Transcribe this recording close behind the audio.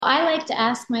I like to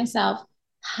ask myself,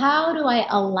 how do I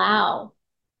allow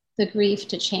the grief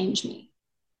to change me?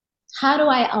 How do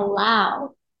I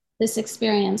allow this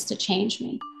experience to change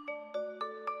me?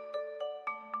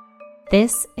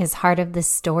 This is Heart of the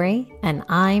Story, and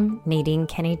I'm Nadine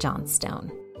Kenny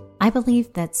Johnstone. I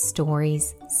believe that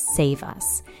stories save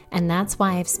us, and that's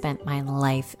why I've spent my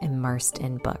life immersed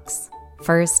in books.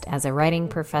 First as a writing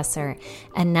professor,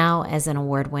 and now as an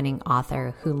award-winning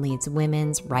author who leads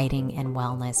women's writing and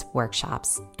wellness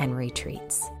workshops and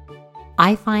retreats.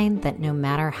 I find that no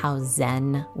matter how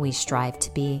zen we strive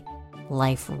to be,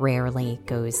 life rarely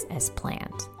goes as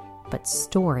planned. But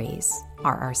stories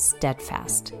are our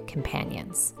steadfast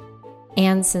companions.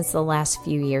 And since the last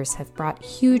few years have brought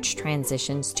huge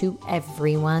transitions to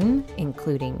everyone,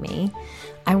 including me,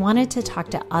 I wanted to talk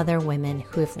to other women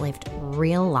who have lived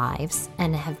real lives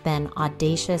and have been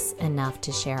audacious enough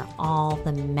to share all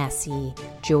the messy,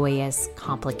 joyous,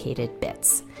 complicated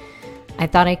bits. I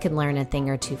thought I could learn a thing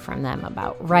or two from them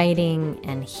about writing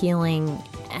and healing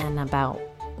and about,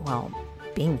 well,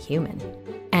 being human.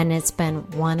 And it's been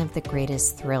one of the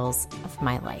greatest thrills of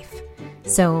my life.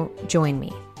 So join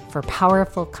me for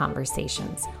powerful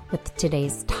conversations with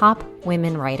today's top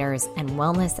women writers and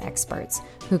wellness experts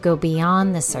who go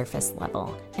beyond the surface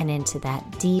level and into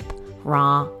that deep,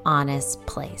 raw, honest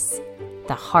place,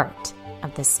 the heart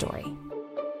of the story.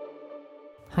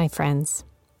 Hi, friends.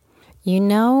 You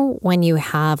know when you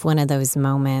have one of those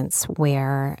moments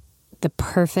where the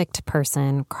perfect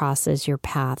person crosses your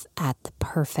path at the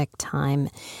perfect time,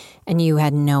 and you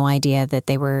had no idea that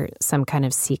they were some kind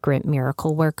of secret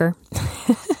miracle worker?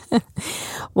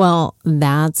 Well,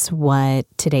 that's what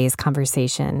today's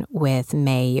conversation with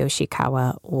May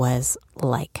Yoshikawa was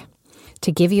like.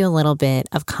 To give you a little bit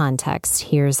of context,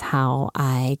 here's how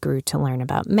I grew to learn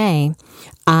about May.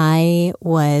 I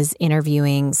was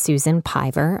interviewing Susan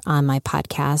Piver on my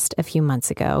podcast a few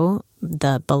months ago,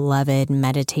 the beloved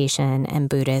meditation and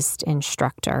Buddhist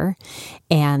instructor.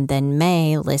 And then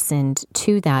May listened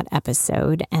to that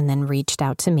episode and then reached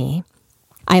out to me.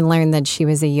 I learned that she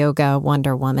was a yoga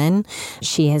wonder woman.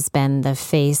 She has been the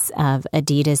face of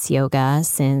Adidas Yoga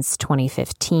since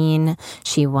 2015.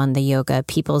 She won the Yoga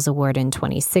People's Award in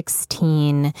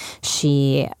 2016.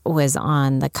 She was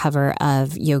on the cover of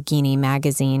Yogini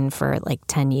magazine for like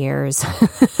 10 years.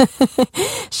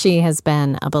 She has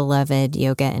been a beloved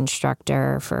yoga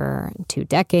instructor for 2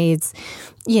 decades,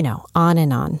 on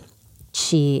and on.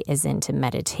 She is into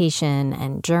meditation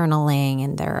and journaling,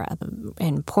 and they're an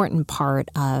important part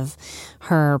of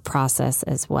her process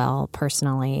as well,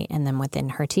 personally, and then within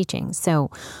her teaching. So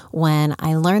when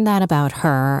I learned that about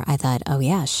her, I thought, oh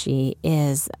yeah, she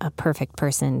is a perfect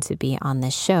person to be on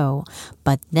this show.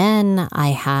 But then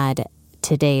I had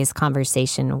today's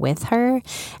conversation with her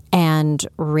and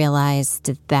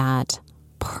realized that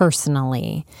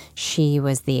personally, she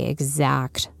was the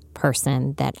exact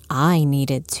person that I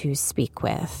needed to speak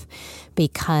with,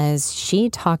 because she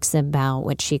talks about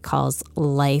what she calls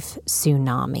life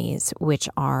tsunamis, which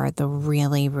are the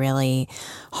really, really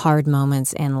hard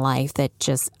moments in life that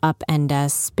just upend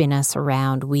us, spin us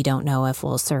around. We don't know if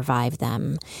we'll survive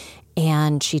them.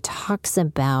 And she talks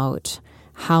about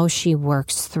how she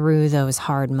works through those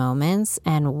hard moments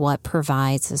and what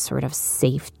provides a sort of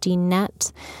safety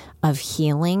net of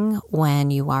healing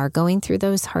when you are going through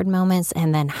those hard moments,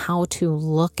 and then how to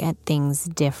look at things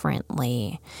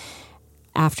differently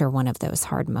after one of those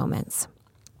hard moments.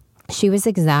 She was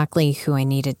exactly who I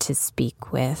needed to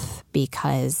speak with,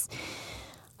 because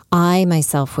I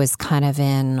myself was kind of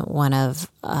in one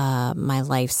of my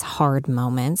life's hard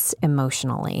moments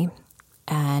emotionally.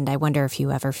 And I wonder if you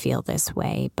ever feel this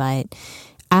way, but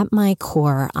at my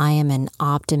core, I am an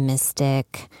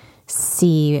optimistic,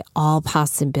 see all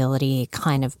possibility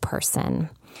kind of person.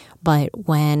 But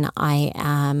when I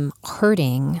am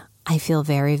hurting, I feel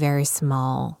very, very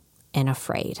small and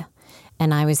afraid.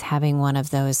 And I was having one of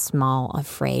those small,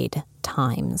 afraid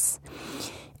times.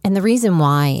 And the reason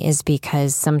why is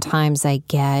because sometimes I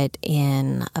get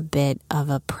in a bit of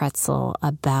a pretzel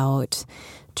about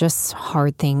just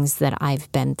hard things that I've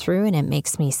been through, and it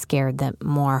makes me scared that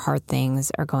more hard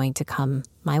things are going to come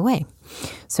my way.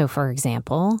 So, for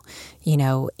example,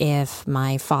 if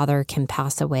my father can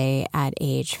pass away at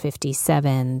age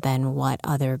 57, then what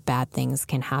other bad things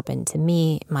can happen to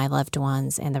me, my loved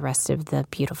ones, and the rest of the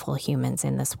beautiful humans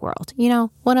in this world?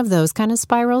 One of those kind of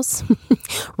spirals.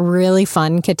 Really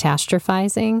fun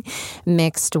catastrophizing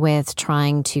mixed with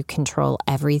trying to control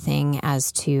everything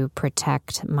as to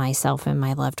protect myself and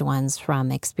my loved ones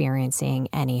from experiencing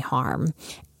any harm.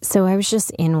 So I was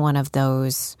just in one of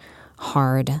those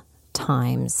hard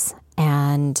times.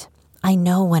 And I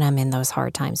know when I'm in those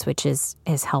hard times, which is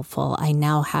helpful. I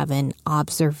now have an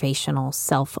observational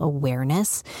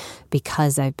self-awareness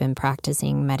because I've been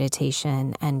practicing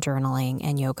meditation and journaling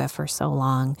and yoga for so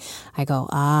long. I go,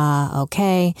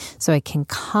 okay. So I can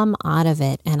come out of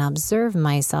it and observe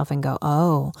myself and go,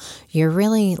 oh, you're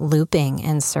really looping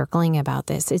and circling about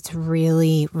this. It's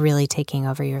really, really taking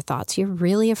over your thoughts. You're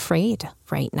really afraid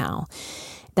right now.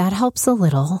 That helps a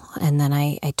little. And then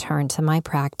I turn to my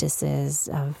practices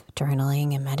of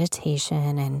journaling and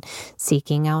meditation and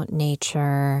seeking out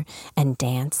nature and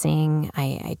dancing.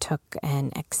 I took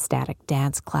an ecstatic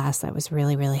dance class that was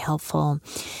really, really helpful.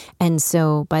 And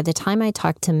so by the time I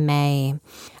talked to May,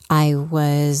 I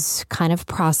was kind of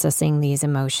processing these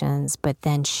emotions, but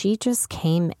then she just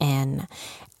came in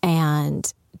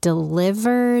and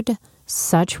delivered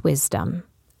such wisdom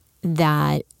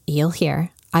that you'll hear.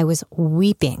 I was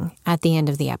weeping at the end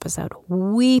of the episode,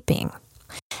 weeping.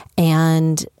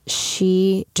 And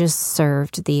she just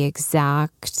served the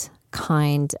exact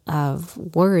kind of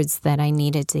words that I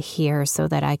needed to hear so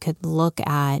that I could look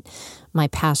at my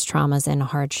past traumas and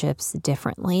hardships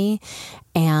differently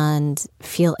and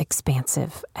feel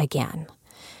expansive again.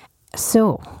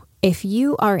 So if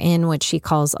you are in what she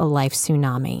calls a life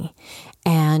tsunami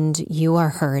and you are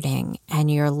hurting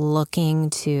and you're looking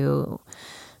to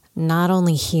not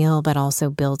only heal, but also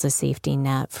build a safety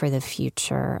net for the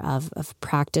future of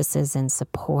practices and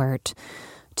support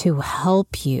to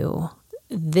help you,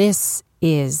 this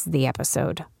is the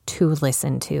episode to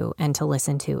listen to and to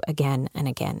listen to again and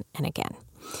again and again.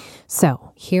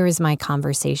 So here is my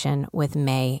conversation with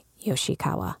May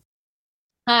Yoshikawa.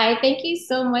 Hi, thank you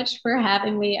so much for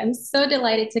having me. I'm so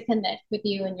delighted to connect with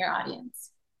you and your audience.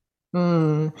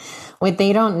 What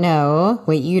they don't know,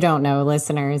 what you don't know,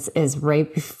 listeners, is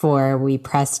right before we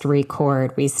pressed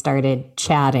record, we started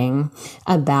chatting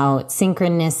about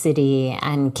synchronicity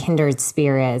and kindred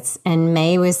spirits. And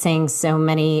May was saying so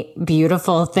many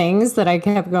beautiful things that I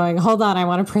kept going, hold on, I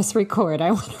want to press record.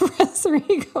 I want to press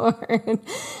record.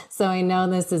 So I know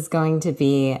this is going to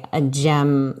be a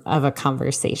gem of a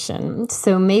conversation.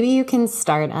 So maybe you can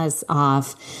start us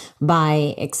off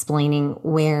by explaining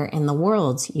where in the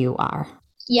world you are.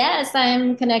 Yes,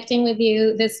 I'm connecting with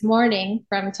you this morning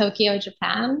from Tokyo,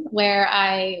 Japan, where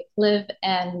I live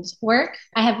and work.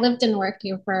 I have lived and worked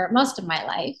here for most of my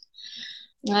life.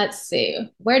 Let's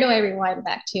see, where do I rewind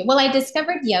back to? Well, I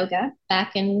discovered yoga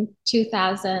back in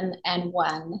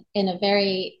 2001 in a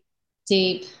very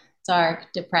deep,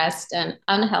 dark, depressed, and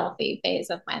unhealthy phase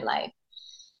of my life.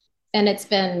 And it's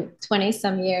been 20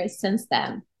 some years since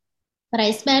then. But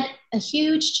I spent a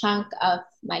huge chunk of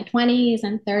my 20s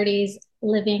and 30s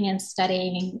living and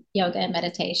studying yoga and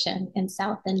meditation in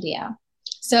South India.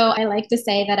 So I like to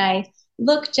say that I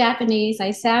look Japanese,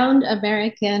 I sound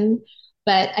American,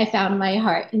 but I found my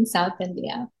heart in South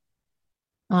India.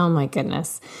 Oh my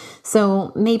goodness.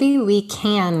 So maybe we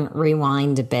can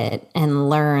rewind a bit and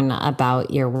learn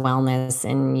about your wellness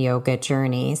and yoga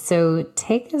journey. So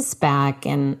take us back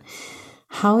and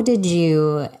how did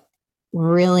you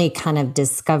really kind of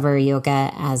discover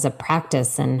yoga as a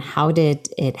practice and how did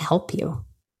it help you?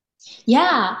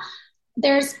 Yeah,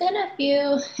 there's been a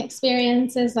few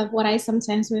experiences of what I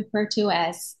sometimes refer to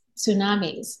as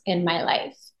tsunamis in my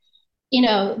life. You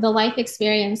know, the life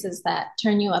experiences that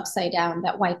turn you upside down,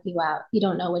 that wipe you out. You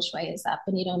don't know which way is up,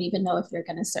 and you don't even know if you're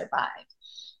going to survive.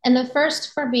 And the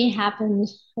first for me happened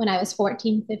when I was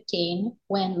 14, 15,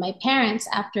 when my parents,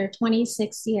 after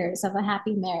 26 years of a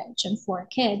happy marriage and 4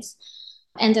 kids,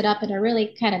 ended up in a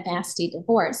really kind of nasty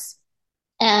divorce.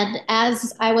 And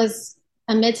as I was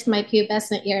amidst my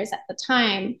pubescent years at the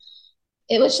time,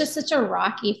 it was just such a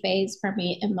rocky phase for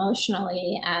me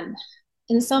emotionally and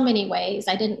in so many ways.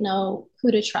 I didn't know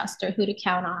who to trust or who to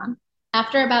count on.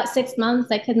 After about 6 months,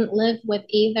 I couldn't live with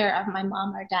either of my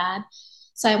mom or dad.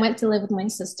 So I went to live with my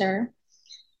sister.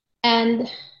 And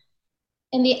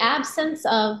in the absence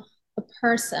of a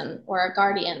person or a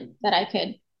guardian that I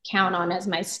could count on as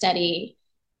my steady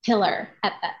pillar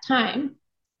at that time,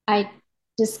 I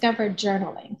discovered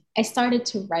journaling. I started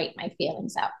to write my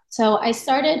feelings out. So I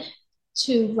started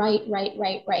to write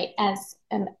as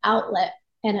an outlet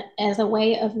and as a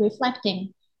way of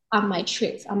reflecting on my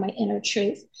truth, on my inner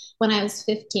truth when I was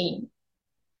 15.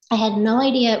 I had no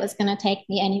idea it was going to take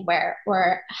me anywhere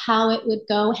or how it would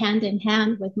go hand in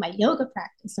hand with my yoga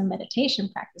practice and meditation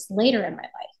practice later in my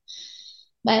life.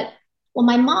 But well,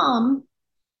 my mom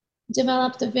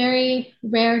developed a very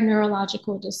rare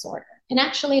neurological disorder. And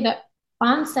actually, the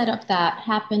onset of that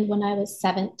happened when I was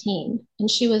 17, and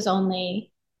she was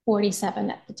only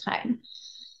 47 at the time.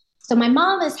 So my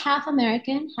mom is half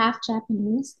American, half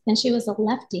Japanese, and she was a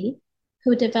lefty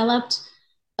who developed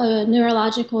a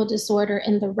neurological disorder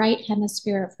in the right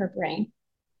hemisphere of her brain.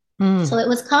 So Mm. it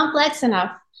was complex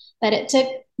enough that it took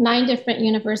 9 different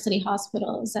university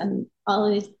hospitals and all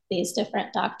of these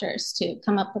different doctors to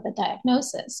come up with a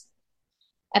diagnosis.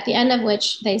 At the end of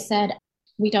which they said,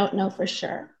 we don't know for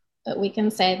sure, but we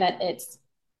can say that it's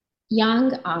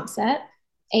young onset,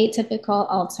 atypical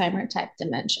Alzheimer type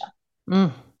dementia.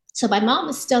 Mm. So my mom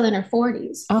was still in her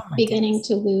 40s, Oh my beginning goodness.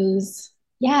 to lose,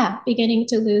 yeah, beginning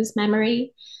to lose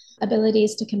memory,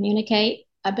 abilities to communicate,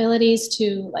 abilities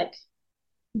to like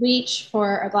reach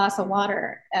for a glass of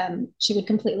water. She would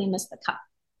completely miss the cup,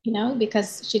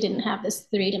 because she didn't have this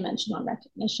three-dimensional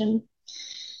recognition.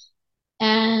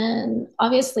 And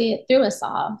obviously, it threw us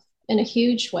off in a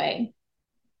huge way,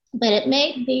 but it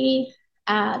made me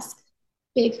ask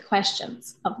big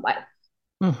questions of life.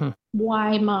 Hmm.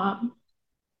 Why mom?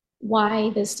 Why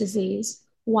this disease?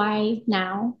 Why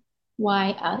now?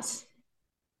 Why us?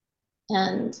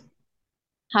 And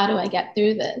how do I get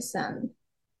through this? And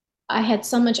I had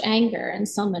so much anger and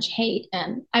so much hate,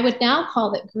 and I would now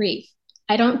call it grief.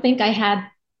 I don't think I had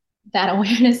that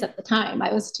awareness at the time.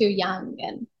 I was too young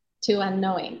and too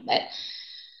unknowing, but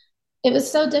it was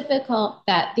so difficult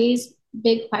that these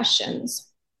big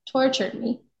questions tortured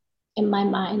me in my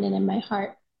mind and in my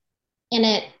heart. And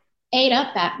it ate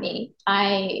up at me.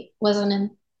 I was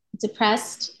an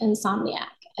depressed insomniac.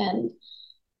 And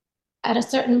at a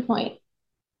certain point,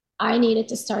 I needed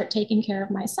to start taking care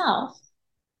of myself,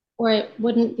 or it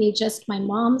wouldn't be just my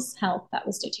mom's health that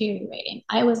was deteriorating.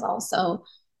 I was also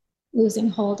losing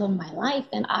hold of my life,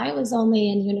 and I was only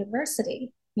in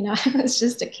university. I was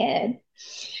just a kid.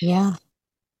 Yeah.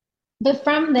 But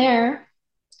from there,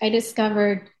 I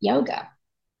discovered yoga.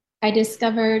 I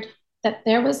discovered that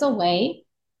there was a way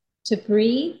to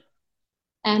breathe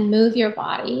and move your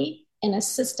body in a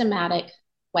systematic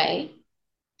way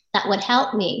that would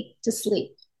help me to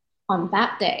sleep on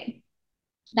that day,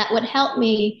 that would help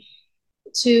me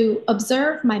to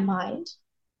observe my mind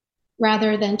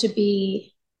rather than to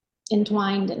be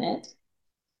entwined in it.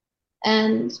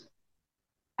 And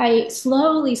I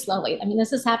slowly, I mean,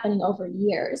 this is happening over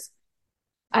years,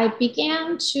 I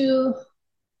began to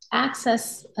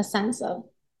access a sense of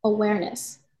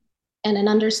awareness and an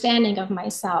understanding of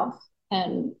myself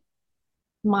and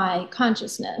my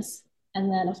consciousness,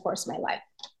 and then, of course, my life.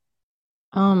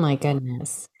 Oh my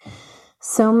goodness.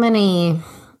 So many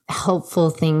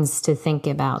helpful things to think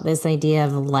about. This idea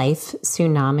of life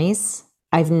tsunamis.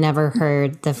 I've never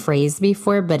heard the phrase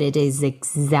before, but it is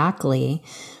exactly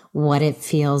what it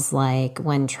feels like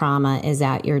when trauma is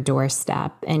at your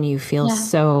doorstep and you feel Yeah.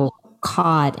 so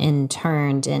caught and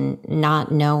turned and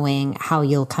not knowing how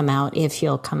you'll come out, if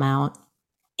you'll come out.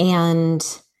 And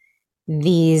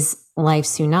these life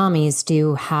tsunamis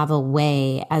do have a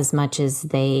way, as much as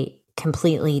they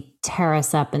completely tear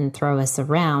us up and throw us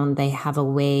around, they have a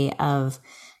way of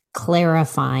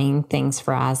clarifying things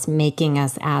for us, making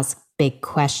us ask big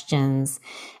questions,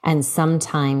 and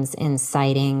sometimes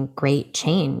inciting great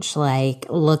change, like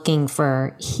looking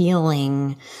for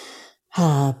healing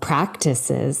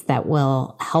practices that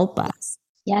will help us.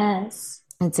 Yes.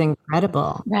 It's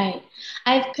incredible. Right.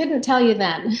 I couldn't tell you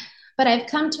then, but I've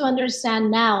come to understand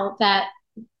now that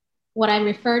what I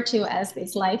refer to as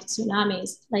these life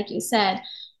tsunamis, like you said,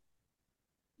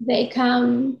 they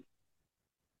come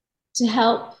to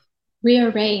help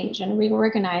rearrange and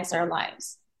reorganize our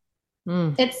lives.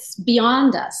 Mm. It's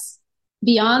beyond us,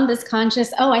 beyond this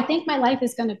conscious, oh, I think my life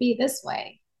is going to be this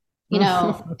way, you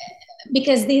know,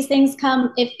 because these things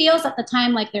come, it feels at the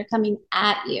time like they're coming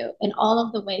at you in all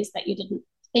of the ways that you didn't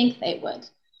think they would.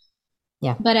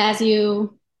 Yeah. But as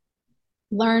you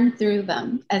learn through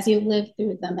them, as you live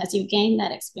through them, as you gain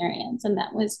that experience and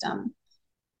that wisdom,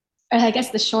 or I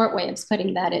guess the short way of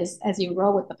putting that is as you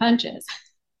roll with the punches,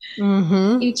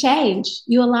 Mm-hmm. you change,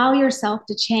 you allow yourself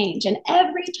to change. And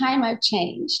every time I've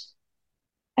changed,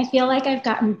 I feel like I've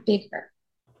gotten bigger,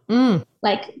 Mm.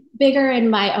 like bigger in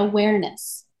my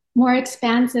awareness, more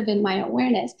expansive in my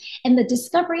awareness. And the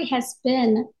discovery has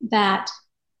been that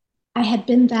I had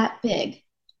been that big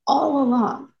all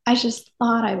along. I just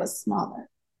thought I was smaller.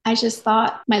 I just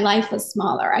thought my life was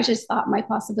smaller. I just thought my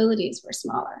possibilities were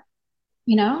smaller,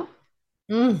 you know?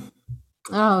 Mm.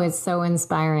 Oh, it's so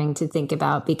inspiring to think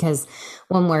about because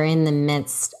when we're in the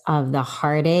midst of the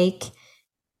heartache,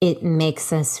 it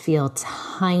makes us feel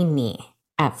tiny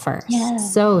at first. Yeah.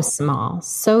 So small,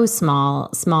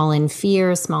 small in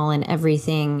fear, small in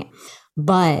everything.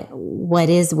 But what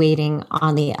is waiting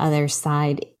on the other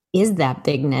side is that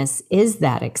bigness, is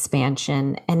that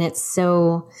expansion. And it's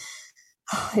so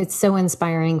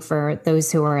inspiring for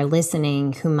those who are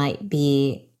listening who might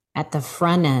be at the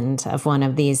front end of one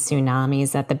of these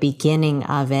tsunamis, at the beginning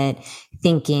of it,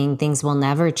 thinking things will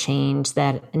never change,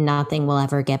 that nothing will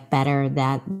ever get better,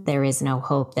 that there is no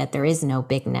hope, that there is no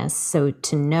bigness. So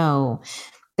to know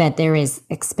that there is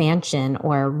expansion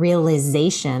or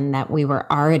realization that we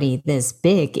were already this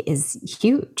big is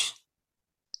huge.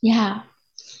 Yeah.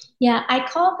 Yeah. I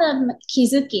call them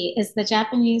kizuki, is the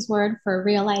Japanese word for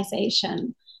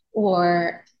realization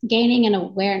or gaining an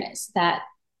awareness that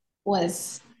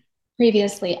was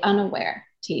previously unaware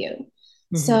to you.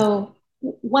 Mm-hmm. So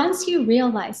once you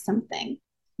realize something,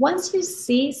 once you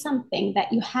see something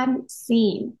that you hadn't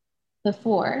seen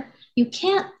before, you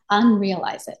can't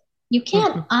unrealize it. You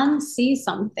can't Mm-hmm. unsee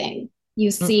something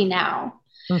you see now.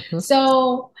 Mm-hmm.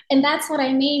 So, and that's what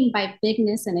I mean by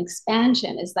bigness and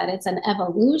expansion, is that it's an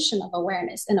evolution of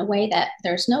awareness in a way that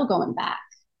there's no going back,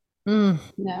 Mm.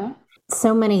 you know?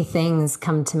 So many things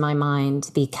come to my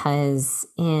mind because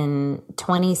in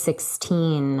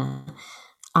 2016,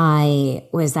 I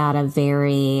was at a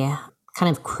very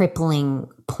kind of crippling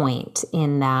point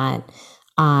in that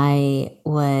I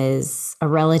was a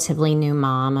relatively new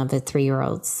mom of a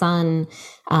 3-year-old son.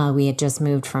 We had just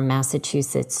moved from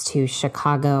Massachusetts to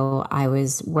Chicago. I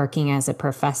was working as a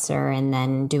professor and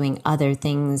then doing other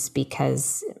things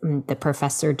because the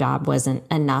professor job wasn't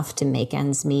enough to make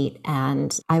ends meet.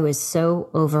 And I was so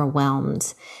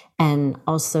overwhelmed and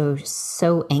also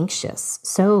so anxious,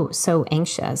 so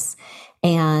anxious.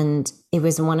 And it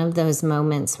was one of those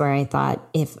moments where I thought,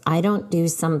 if I don't do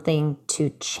something to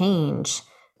change,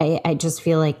 I just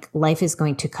feel like life is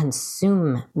going to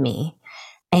consume me.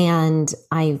 And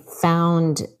I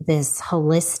found this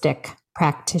holistic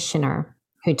practitioner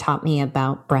who taught me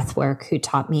about breath work, who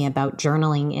taught me about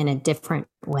journaling in a different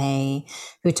way,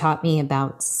 who taught me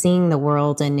about seeing the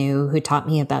world anew, who taught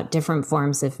me about different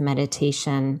forms of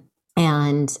meditation.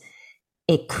 And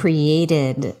it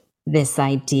created this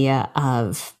idea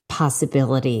of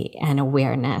possibility and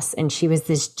awareness. And she was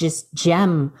this just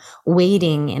gem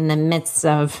waiting in the midst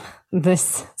of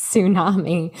this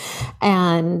tsunami.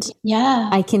 And Yeah.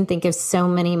 I can think of so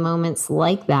many moments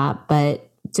like that, but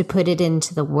to put it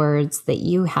into the words that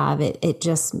you have, it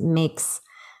just makes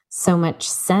so much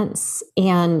sense.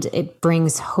 And it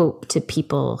brings hope to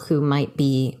people who might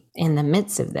be in the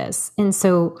midst of this. And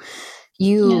so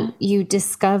you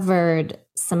discovered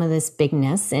some of this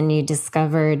bigness and you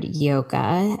discovered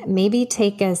yoga. Maybe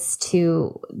take us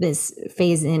to this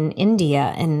phase in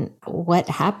India and what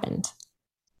happened.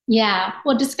 Yeah.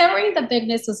 Well, discovering the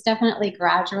bigness was definitely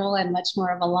gradual and much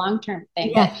more of a long-term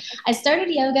thing. But Yeah. I started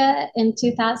yoga in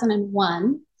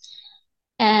 2001,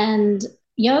 and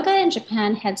yoga in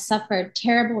Japan had suffered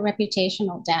terrible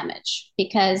reputational damage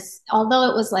because although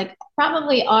it was like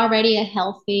probably already a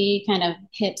healthy kind of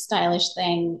hip stylish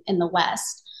thing in the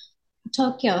West,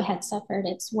 Tokyo had suffered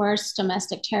its worst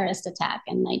domestic terrorist attack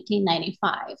in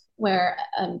 1995, where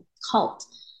a cult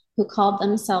who called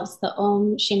themselves the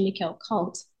Om Shinrikyo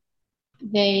cult,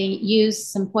 they used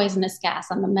some poisonous gas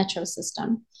on the metro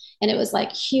system. And it was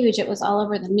like huge. It was all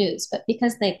over the news. But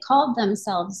because they called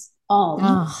themselves Om,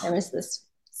 there Oh, was this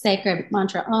sacred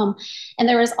mantra Om. And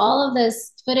there was all of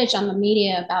this footage on the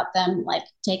media about them like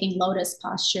taking lotus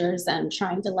postures and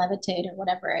trying to levitate or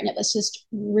whatever. And it was just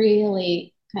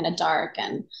really kind of dark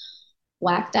and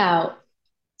whacked out.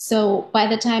 So by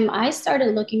the time I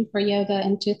started looking for yoga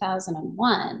in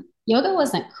 2001, yoga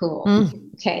wasn't cool.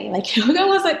 mm, Okay, like yoga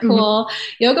wasn't mhm. cool.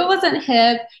 Yoga wasn't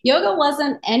hip. Yoga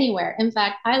wasn't anywhere. In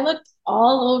fact, I looked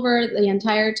all over the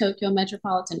entire Tokyo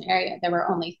metropolitan area. There were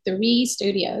only 3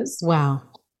 studios. Wow.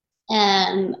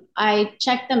 And I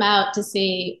checked them out to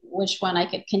see which one I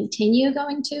could continue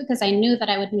going to because I knew that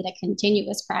I would need a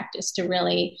continuous practice to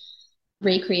really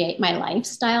recreate my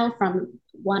lifestyle from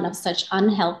one of such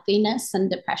unhealthiness and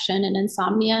depression and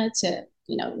insomnia to,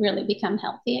 really become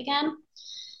healthy again.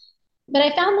 But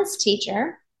I found this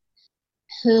teacher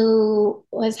who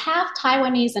was half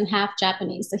Taiwanese and half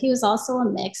Japanese. So he was also a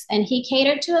mix, and he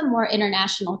catered to a more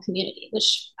international community,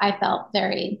 which I felt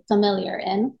very familiar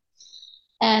in.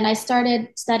 And I started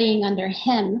studying under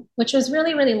him, which was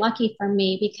really, really lucky for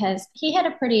me because he had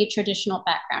a pretty traditional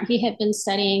background. He had been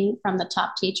studying from the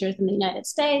top teachers in the United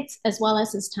States, as well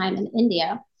as his time in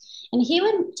India. And he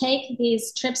would take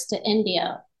these trips to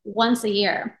India once a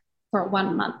year for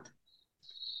 1 month.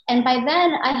 And by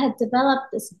then, I had developed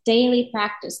this daily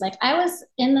practice. Like I was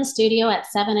in the studio at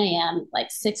 7 a.m., like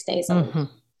 6 days a week. Hmm.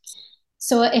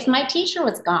 So if my teacher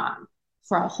was gone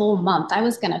for a whole month, I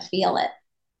was going to feel it.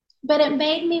 But it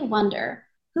made me wonder,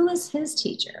 who is his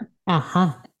teacher?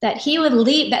 Uh-huh. That he would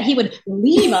leave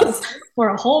us for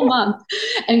a whole month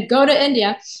and go to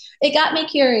India. It got me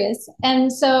curious.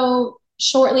 And so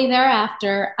shortly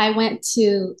thereafter, I went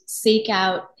to seek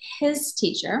out his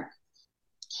teacher,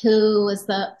 who was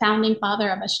the founding father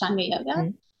of Ashtanga Yoga.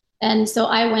 Mm. And so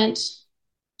I went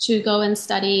to go and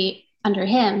study under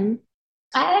him.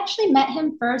 I actually met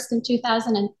him first in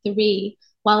 2003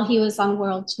 while he was on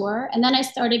world tour. And then I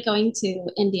started going to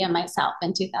India myself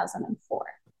in 2004.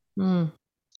 Mm.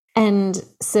 And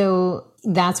so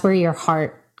that's where your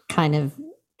heart kind of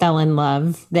fell in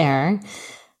love there.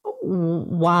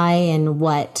 Why and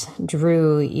what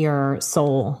drew your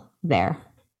soul there?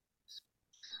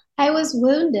 I was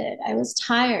wounded. I was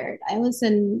tired. I was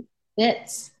in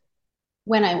bits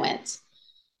when I went,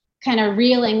 kind of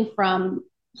reeling from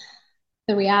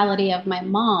the reality of my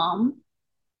mom,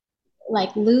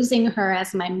 like losing her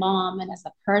as my mom and as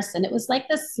a person. It was like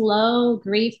this slow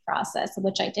grief process,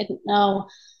 which I didn't know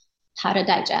how to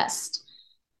digest.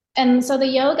 And so the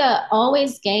yoga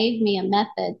always gave me a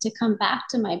method to come back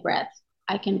to my breath.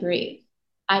 I can breathe.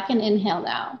 I can inhale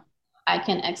now. I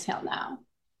can exhale now.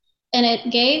 And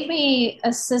it gave me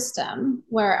a system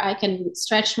where I can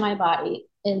stretch my body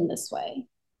in this way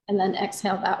and then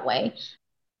exhale that way.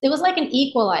 It was like an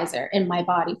equalizer in my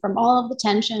body from all of the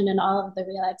tension and all of the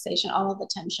relaxation, all of the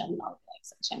tension and all of the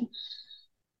relaxation.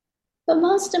 But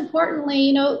most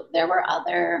importantly, there were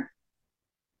other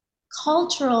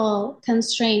cultural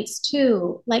constraints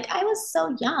too. Like I was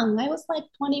so young, I was like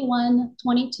 21,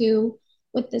 22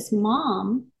 with this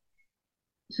mom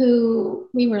who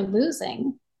we were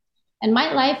losing. And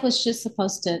my life was just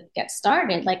supposed to get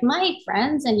started. Like my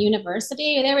friends in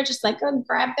university, they were just like, go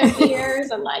grab their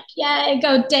beers and like, yeah,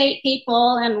 go date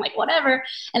people and like whatever.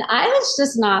 And I was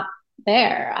just not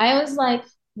there. I was like,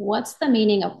 what's the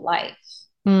meaning of life?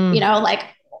 Mm. Like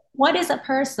what is a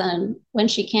person when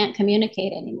she can't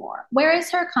communicate anymore? Where is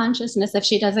her consciousness if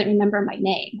she doesn't remember my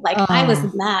name? Like I was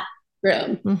in Oh. that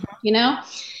room, Mm-hmm. you know?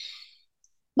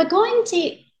 But going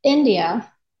to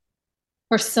India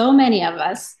for so many of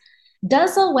us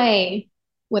does away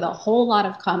with a whole lot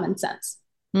of common sense.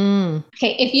 Mm.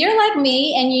 Okay, if you're like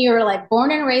me and you're like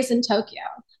born and raised in Tokyo,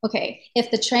 okay,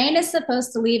 if the train is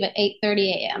supposed to leave at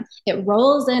 8:30 a.m., it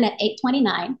rolls in at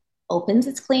 8:29, opens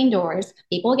its clean doors,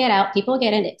 people get out, people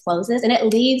get in, it closes, and it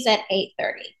leaves at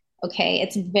 8:30. Okay,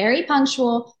 it's very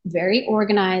punctual, very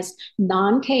organized,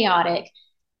 non-chaotic.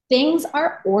 Things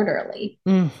are orderly.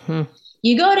 Mm-hmm.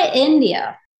 You go to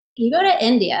India, you go to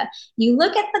India, you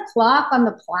look at the clock on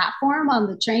the platform on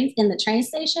the train in the train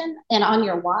station and on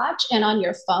your watch and on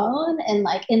your phone and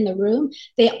like in the room,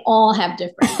 they all have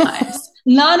different times.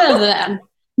 None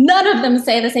of them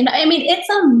say the same. I mean, it's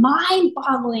a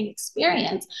mind-boggling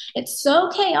experience. It's so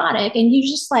chaotic and you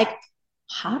just like,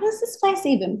 how does this place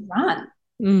even run?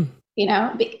 Mm.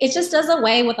 It just does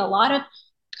away with a lot of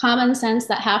common sense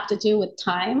that have to do with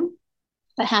time,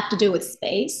 that have to do with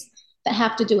space, that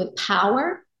have to do with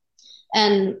power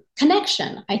and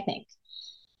connection, I think.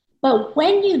 But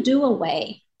when you do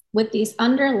away with these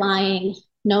underlying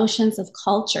notions of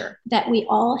culture that we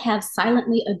all have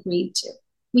silently agreed to,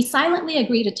 we silently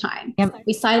agree to time, Yep.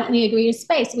 we silently agree to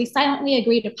space, we silently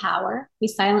agree to power, we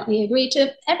silently agree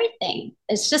to everything.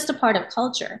 It's just a part of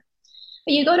culture.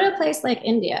 But you go to a place like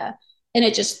India and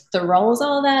it just throws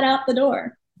all that out the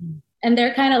door. And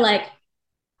they're kind of like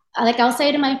I'll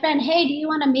say to my friend, hey, do you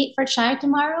want to meet for chai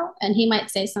tomorrow? And he might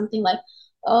say something like,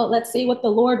 oh, let's see what the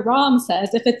Lord Ram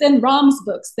says. If it's in Ram's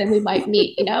books, then we might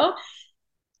meet.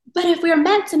 But if we're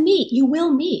meant to meet, you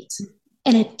will meet.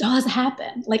 And it does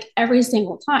happen like every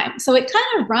single time. So it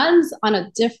kind of runs on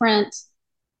it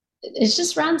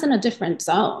just runs in a different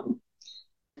zone.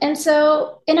 And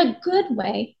so, in a good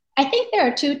way, I think there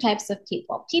are two types of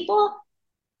people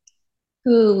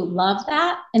who love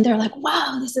that and they're like,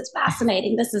 wow, this is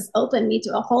fascinating. This has opened me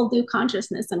to a whole new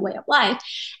consciousness and way of life.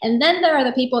 And then there are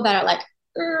the people that are like,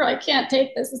 I can't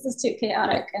take this. This is too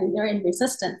chaotic. And they're in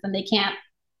resistance and they can't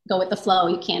go with the flow.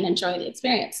 You can't enjoy the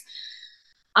experience.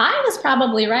 I was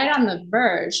probably right on the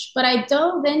verge, but I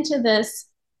dove into this.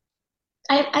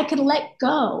 I could let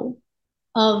go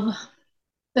of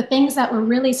the things that were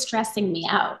really stressing me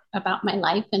out about my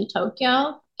life in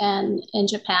Tokyo and in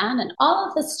Japan, and all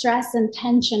of the stress and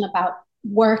tension about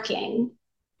working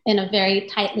in a very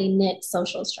tightly knit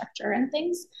social structure and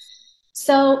things.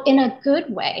 So, in a good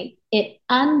way, it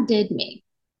undid me.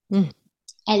 Mm.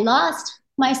 I lost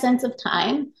my sense of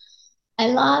time. I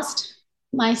lost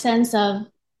my sense of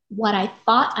what I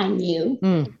thought I knew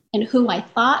Mm. and who I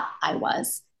thought I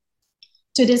was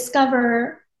to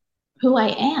discover who I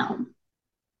am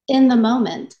in the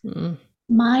moment,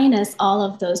 minus all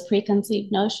of those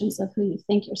preconceived notions of who you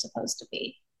think you're supposed to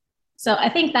be. So I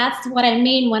think that's what I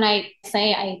mean when I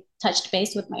say I touched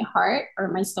base with my heart or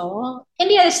my soul.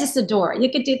 India is just a door.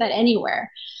 You could do that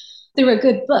anywhere through a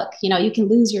good book. You can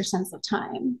lose your sense of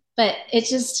time, but it's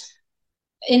just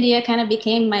India kind of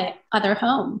became my other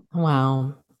home.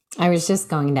 Wow. I was just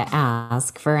going to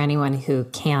ask for anyone who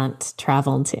can't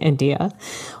travel to India,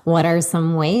 what are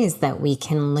some ways that we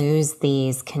can lose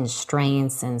these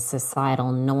constraints and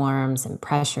societal norms and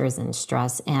pressures and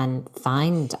stress and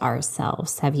find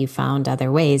ourselves? Have you found other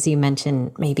ways? You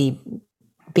mentioned maybe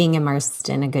being immersed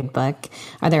in a good book.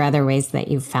 Are there other ways that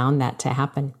you've found that to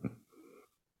happen?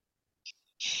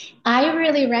 I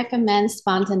really recommend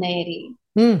spontaneity.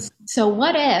 Mm. So,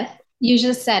 what if you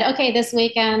just said, okay, this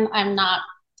weekend I'm not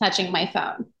touching my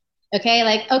phone? Okay,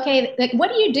 like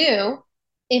what do you do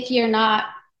if you're not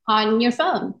on your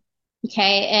phone?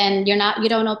 Okay, and you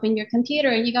don't open your computer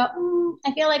and you go,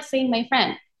 I feel like seeing my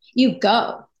friend. You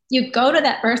go to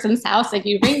that person's house and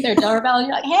you ring their doorbell and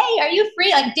you're like, hey, are you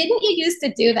free? Like, didn't you used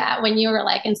to do that when you were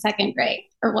like in second grade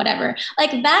or whatever?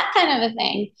 Like that kind of a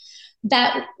thing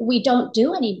that we don't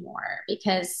do anymore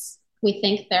because we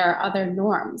think there are other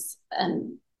norms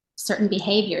and certain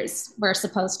behaviors we're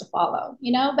supposed to follow,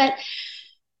 but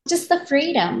just the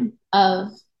freedom of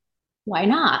why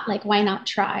not? Like, why not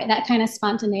try that kind of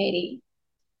spontaneity?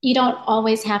 You don't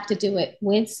always have to do it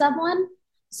with someone.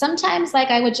 Sometimes, like,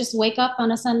 I would just wake up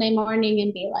on a Sunday morning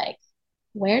and be like,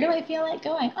 where do I feel like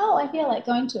going? Oh, I feel like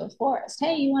going to a forest.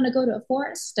 Hey, you want to go to a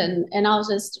forest? And I'll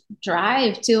just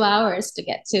drive 2 hours to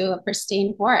get to a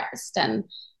pristine forest and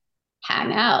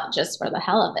hang out just for the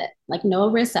hell of it. Like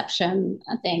no reception,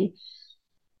 nothing.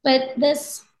 But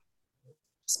this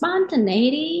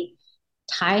spontaneity,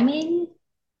 timing,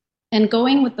 and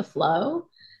going with the flow,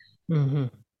 Mm-hmm.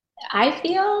 I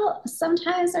feel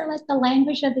sometimes are like the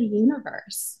language of the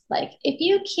universe. Like if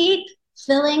you keep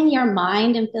filling your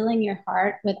mind and filling your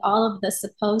heart with all of the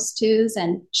supposed tos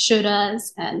and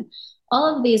shouldas and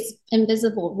all of these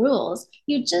invisible rules,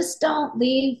 you just don't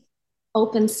leave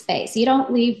open space. You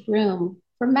don't leave room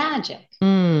for magic.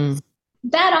 Mm.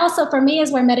 That also for me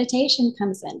is where meditation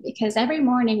comes in because every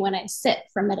morning when I sit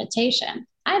for meditation,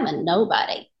 I'm a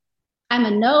nobody. I'm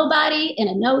a nobody in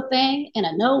a no thing, in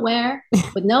a nowhere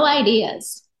with no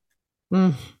ideas.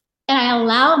 Mm. And I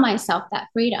allow myself that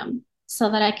freedom so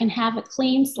that I can have a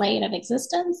clean slate of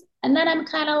existence. And then I'm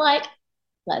kind of like,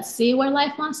 let's see where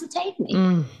life wants to take me.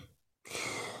 Mm.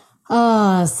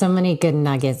 Oh, so many good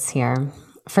nuggets here.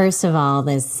 First of all,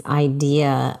 this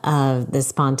idea of the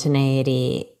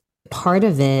spontaneity, part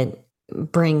of it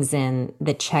brings in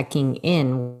the checking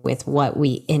in with what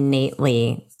we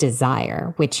innately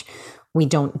desire, which we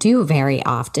don't do very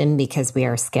often because we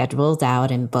are scheduled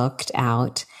out and booked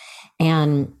out.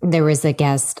 And there was a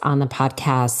guest on the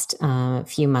podcast a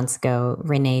few months ago,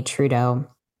 Renee Trudeau.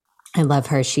 I love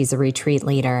her. She's a retreat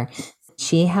leader.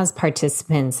 She has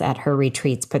participants at her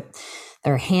retreats put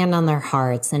their hand on their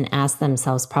hearts and ask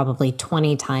themselves probably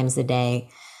 20 times a day,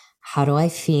 how do I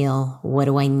feel? What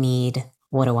do I need?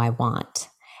 What do I want?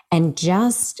 And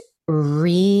just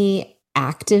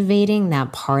reactivating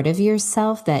that part of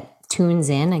yourself that tunes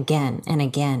in again and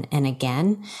again and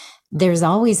again. There's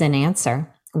always an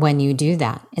answer when you do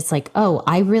that. It's like, oh,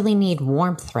 I really need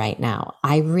warmth right now.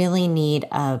 I really need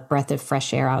a breath of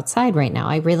fresh air outside right now.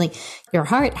 Your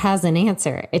heart has an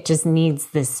answer. It just needs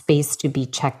this space to be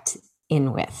checked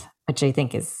in with, which I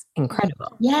think is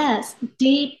incredible. Yes,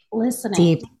 deep Deep listening.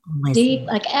 Deep, listening.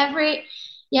 like every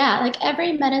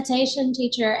meditation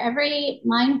teacher, every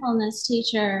mindfulness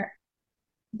teacher,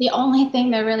 the only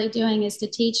thing they're really doing is to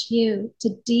teach you to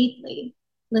deeply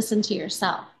listen to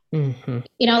yourself. Mm-hmm.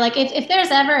 Like if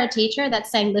there's ever a teacher that's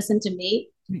saying, listen to me,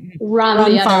 run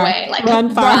Run the other far, way, like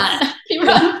run far. run,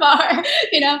 run far,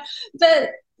 but,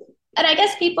 and I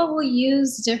guess people will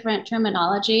use different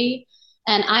terminology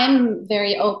and I'm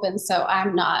very open. So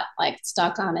I'm not like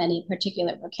stuck on any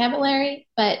particular vocabulary,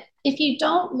 but if you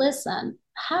don't listen,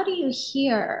 how do you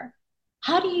hear?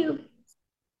 How do you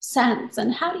sense?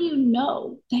 And how do you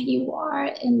know that you are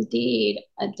indeed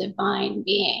a divine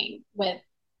being with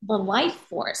the life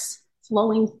force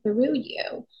flowing through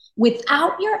you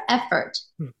without your effort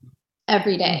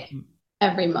every day, Mm-hmm.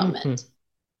 every Mm-hmm. moment?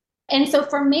 And so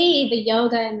for me, the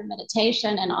yoga and the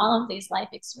meditation and all of these life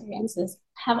experiences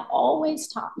have always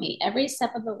taught me every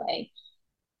step of the way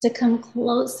to come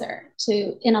closer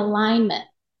to in alignment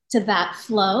to that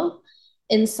flow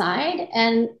inside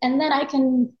and then I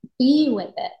can be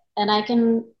with it and I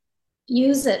can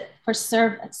use it for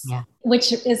service, Yeah.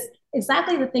 which is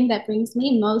exactly the thing that brings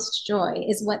me most joy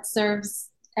is what serves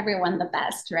everyone the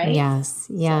best, right? Yes,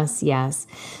 So, yes, yes.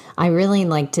 I really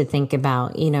like to think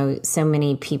about, so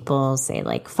many people say,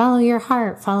 like, follow your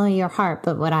heart, follow your heart.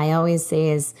 But what I always say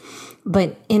is,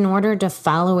 but in order to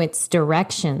follow its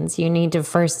directions, you need to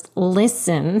first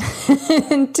listen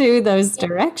to those yeah.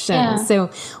 directions. Yeah. So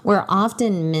we're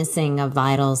often missing a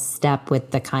vital step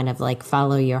with the kind of like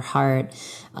follow your heart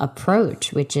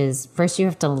approach, which is first you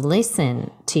have to listen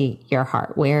to your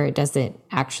heart. Where does it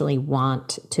actually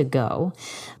want to go?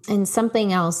 And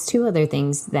something else, two other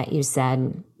things that you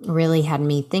said really had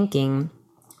me thinking.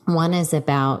 One is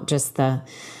about just the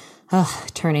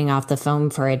turning off the phone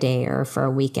for a day or for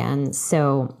a weekend.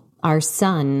 So our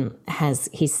son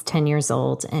he's 10 years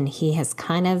old, and he has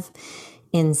kind of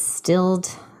instilled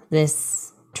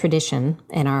this tradition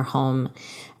in our home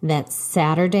that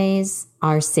Saturdays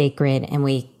are sacred and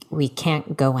we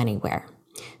can't go anywhere.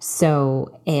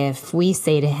 So if we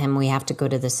say to him we have to go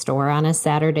to the store on a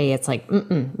Saturday, it's like,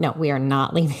 no, we are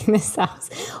not leaving this house.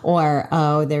 Or,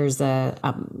 oh, there's a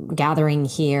gathering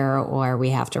here, or we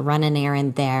have to run an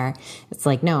errand there. It's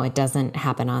like, no, it doesn't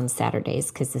happen on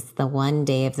Saturdays, because it's the one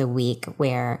day of the week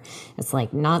where it's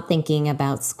like not thinking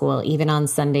about school. Even on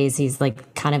Sundays, he's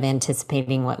like kind of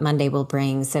anticipating what Monday will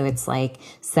bring. So it's like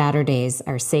Saturdays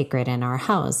are sacred in our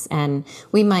house. And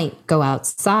we might go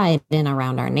outside and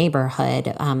around our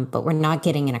neighborhood, but we're not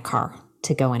getting in a car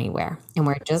to go anywhere. And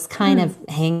we're just kind of Mm.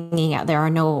 hanging out. There are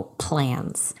no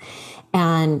plans.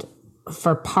 And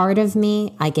for part of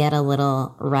me, I get a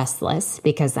little restless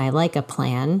because I like a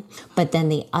plan. But then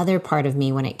the other part of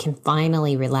me, when it can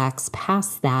finally relax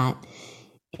past that,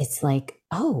 it's like,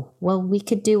 oh, well, we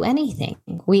could do anything.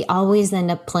 We always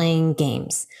end up playing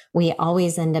games. We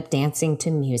always end up dancing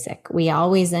to music. We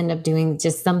always end up doing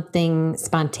just something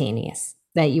spontaneous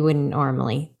that you wouldn't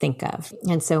normally think of.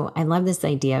 And so I love this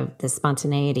idea of the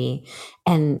spontaneity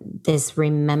and this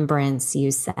remembrance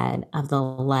you said of the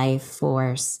life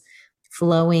force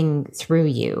flowing through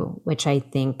you, which I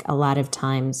think a lot of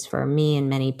times for me and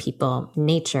many people,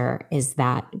 nature is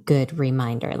that good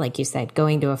reminder. Like you said,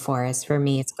 going to a forest, for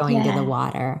me, it's going to the Yeah.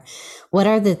 water. What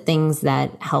are the things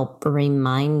that help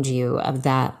remind you of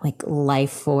that like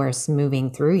life force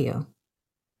moving through you?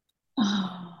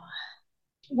 Oh,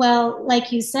 well,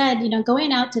 like you said,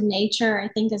 going out to nature, I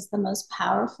think is the most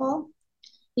powerful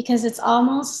because it's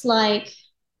almost like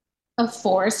a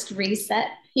forced reset.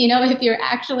 If you're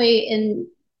actually in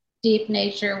deep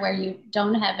nature where you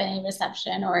don't have any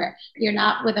reception or you're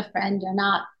not with a friend, you're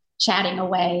not chatting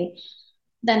away,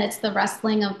 then it's the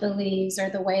rustling of the leaves or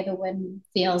the way the wind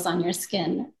feels on your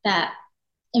skin that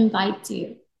invites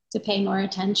you to pay more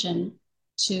attention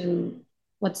to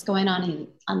what's going on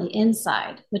the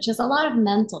inside, which is a lot of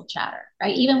mental chatter,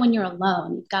 right? Even when you're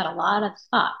alone, you've got a lot of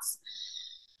thoughts.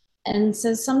 And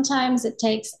so sometimes it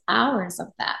takes hours of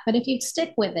that. But if you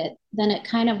stick with it, then it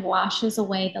kind of washes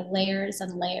away the layers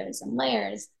and layers and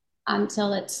layers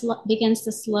until it begins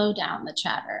to slow down the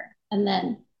chatter. And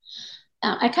then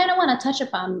I kind of want to touch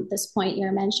upon this point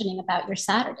you're mentioning about your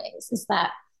Saturdays is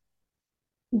that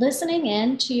listening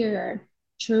in to your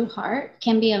true heart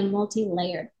can be a multi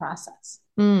layered process.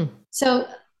 Mm, So,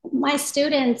 my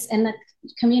students in the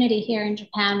community here in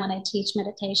Japan, when I teach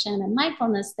meditation and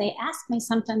mindfulness, they ask me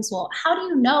sometimes, well, how do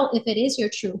you know if it is your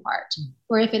true heart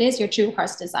or if it is your true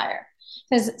heart's desire?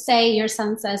 Because, say, your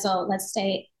son says, oh, let's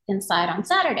stay inside on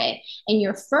Saturday. And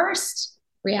your first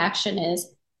reaction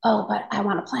is, oh, but I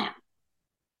want to plan.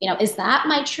 Is that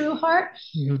my true heart?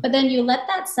 mhm. But then you let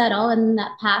that settle and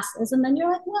that passes. And then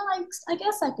you're like, well, I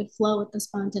guess I could flow with the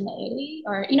spontaneity.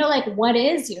 Or, like, what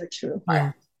is your true heart?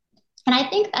 Yeah. And I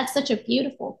think that's such a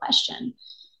beautiful question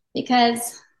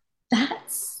because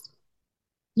that's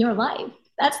your life.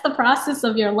 That's the process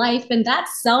of your life. And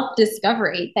that's self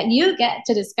discovery that you get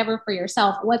to discover for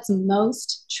yourself what's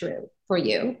most true for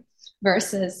you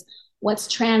versus what's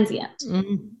transient.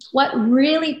 Mm. What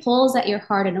really pulls at your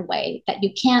heart in a way that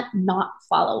you can't not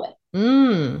follow it.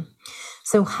 Mm.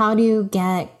 So, how do you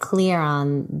get clear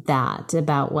on that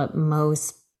about what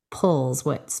most pulls,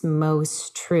 what's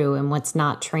most true, and what's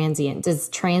not transient? Does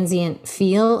transient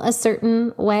feel a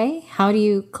certain way? How do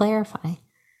you clarify?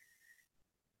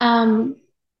 Um,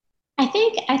 I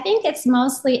think it's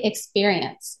mostly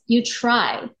experience. You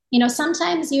try.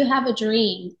 Sometimes you have a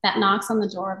dream that knocks on the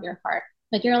door of your heart,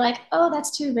 but you're like, oh,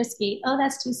 that's too risky. Oh,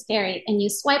 that's too scary. And you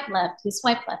swipe left, you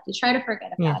swipe left, you try to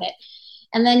forget Yeah. about it.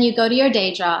 And then you go to your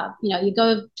day job, you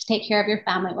go to take care of your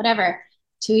family, whatever.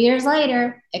 2 years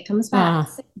later, it comes back.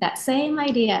 Ah, That same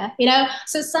idea.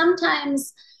 So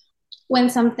sometimes when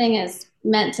something is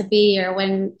meant to be or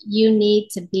when you need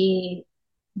to be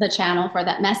the channel for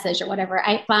that message or whatever,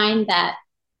 I find that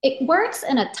it works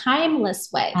in a timeless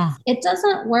way. Ah, It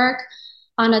doesn't work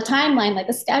on a timeline like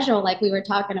a schedule, like we were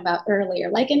talking about earlier,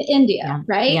 like in India, yeah.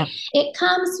 right? Yep. It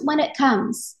comes when it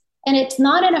comes, and it's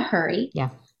not in a hurry, Yeah.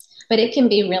 but it can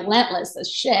be relentless as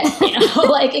shit, you know,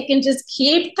 like it can just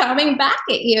keep coming back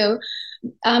at you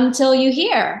until you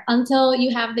hear, until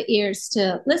you have the ears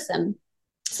to listen.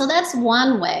 So that's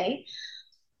one way.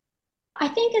 I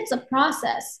think it's a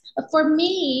process. For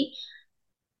me,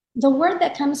 the word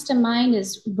that comes to mind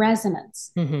is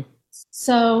resonance. Hmm.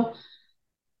 So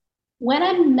when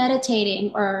I'm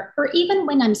meditating or even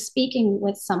when I'm speaking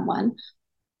with someone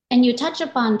and you touch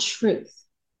upon truth,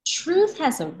 truth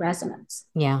has a resonance.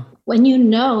 Yeah. When you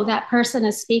know that person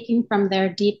is speaking from their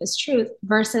deepest truth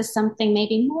versus something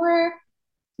maybe more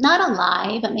not a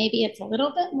lie, but maybe it's a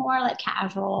little bit more like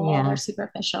casual or Yeah.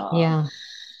 superficial. Yeah.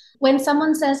 When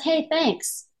someone says, "Hey,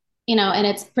 thanks," you know, and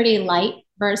it's pretty light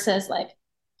versus like,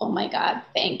 "Oh my God,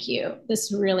 thank you.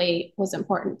 This really was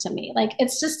important to me." Like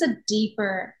it's just a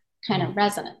deeper kind Yeah. of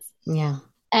resonance. Yeah.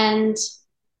 And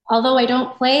although I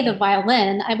don't play the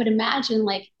violin, I would imagine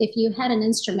like if you had an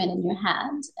instrument in your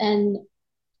hand and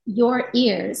your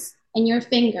ears and your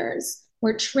fingers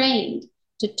were trained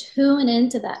to tune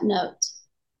into that note,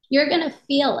 you're going to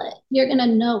feel it. You're going to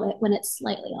know it when it's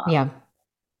slightly off, Yeah.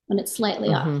 when it's slightly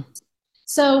off. Hmm.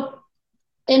 So,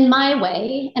 in my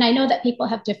way, and I know that people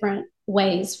have different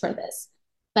ways for this,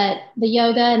 but the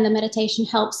yoga and the meditation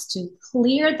helps to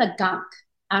clear the gunk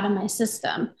out of my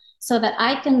system so that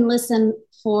I can listen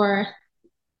for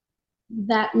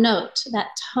that note, that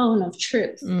tone of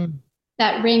truth Mm.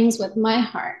 that rings with my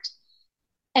heart.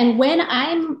 And when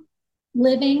I'm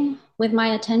living with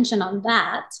my attention on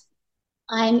that,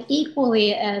 I'm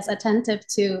equally as attentive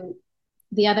to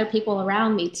the other people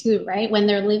around me too, right? When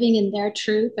they're living in their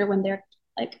truth or when they're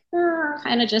like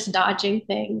kind of just dodging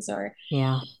things or,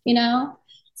 Yeah. you know.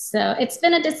 So it's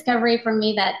been a discovery for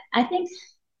me that I think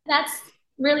that's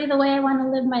really the way I want to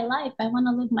live my life. I want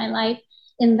to live my life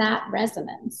in that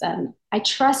resonance. And I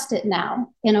trust it now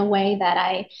in a way that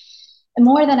I,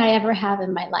 more than I ever have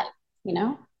in my life, you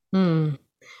know? Mm.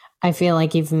 I feel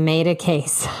like you've made a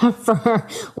case for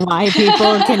why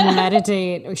people can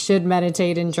meditate or should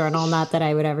meditate and journal. Not that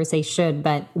I would ever say should,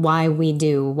 but why we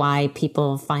do, why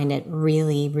people find it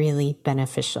really, really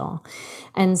beneficial.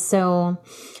 And so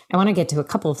I want to get to a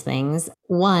couple of things.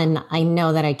 One, I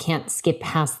know that I can't skip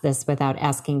past this without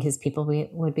asking because people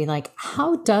would be like,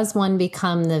 how does one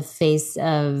become the face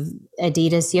of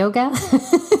Adidas yoga?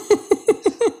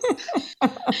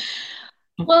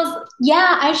 Well,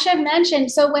 yeah, I should mention.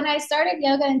 So when I started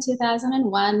yoga in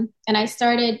 2001 and I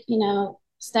started, you know,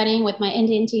 studying with my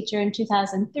Indian teacher in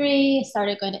 2003, I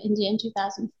started going to India in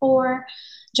 2004.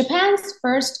 Japan's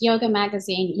first yoga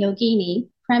magazine, Yogini,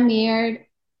 premiered,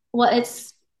 well,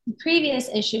 its previous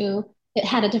issue, it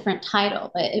had a different title,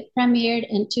 but it premiered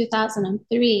in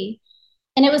 2003.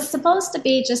 And it was supposed to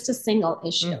be just a single Mm.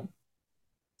 issue.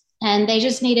 And they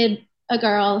just needed a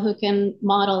girl who can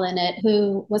model in it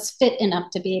who was fit enough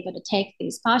to be able to take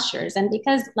these postures. And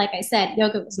because, like I said,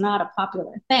 yoga was not a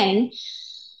popular thing,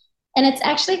 and it's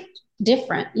actually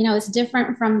different. You know, it's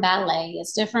different from ballet,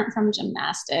 it's different from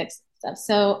gymnastics. Stuff.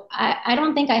 So I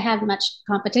don't think I had much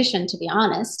competition, to be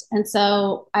honest. And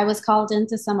so I was called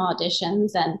into some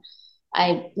auditions and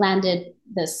I landed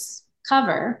this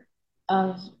cover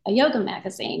of a yoga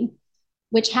magazine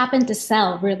which happened to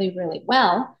sell really, really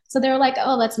well. So they were like,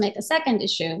 oh, let's make a second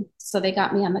issue. So they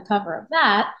got me on the cover of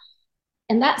that,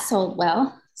 and that sold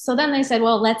well. So then they said,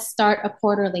 well, let's start a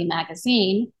quarterly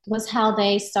magazine, was how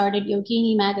they started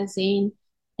Yogini magazine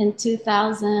in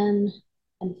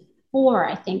 2004,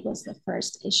 I think was the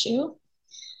first issue.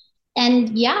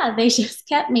 And yeah, they just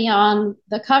kept me on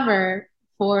the cover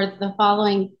for the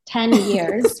following 10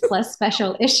 years plus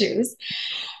special issues.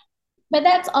 But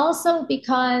that's also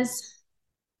because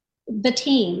the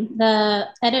team, the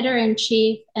editor in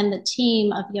chief and the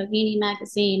team of Yogini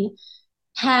magazine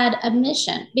had a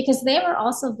mission because they were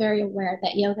also very aware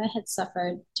that yoga had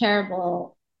suffered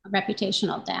terrible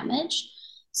reputational damage.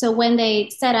 So when they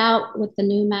set out with the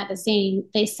new magazine,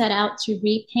 they set out to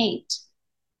repaint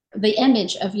the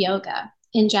image of yoga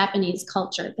in Japanese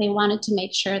culture. They wanted to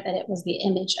make sure that it was the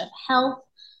image of health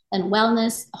and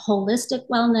wellness, holistic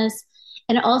wellness,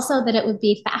 and also that it would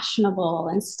be fashionable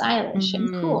and stylish and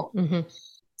Mm. cool. Hmm.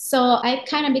 So I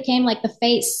kind of became like the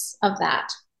face of that.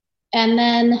 And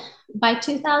then by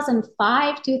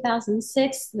 2005,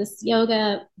 2006, this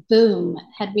yoga boom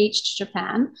had reached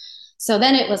Japan. So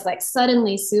then it was like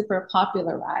suddenly super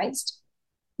popularized.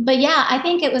 but yeah, I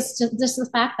think it was just the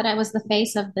fact that I was the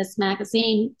face of this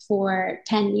magazine for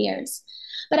 10 years.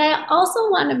 But I also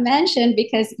want to mention,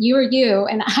 because you're you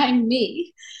and I'm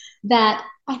me, that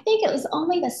I think it was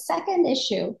only the second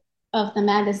issue of the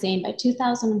magazine by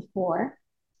 2004.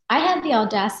 I had the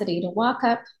audacity to walk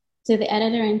up to the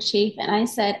editor in chief and I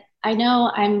said, I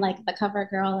know I'm like the cover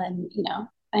girl and,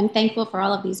 I'm thankful for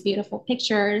all of these beautiful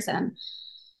pictures and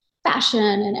fashion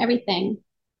and everything.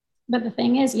 But the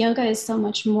thing is, yoga is so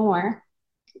much more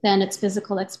than its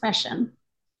physical expression.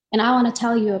 And I want to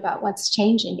tell you about what's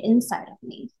changing inside of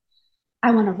me.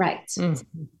 I want to write.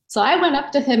 Mm-hmm. So I went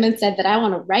up to him and said that I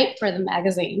want to write for the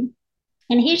magazine.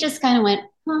 And he just kind of went,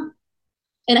 huh.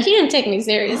 And he didn't take me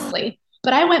seriously.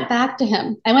 But I went back to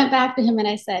him. I went back to him and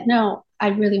I said, no, I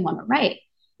really want to write.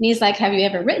 And he's like, have you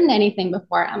ever written anything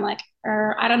before? I'm like,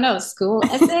 I don't know, school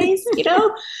essays.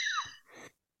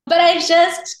 But I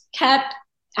just kept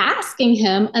asking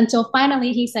him until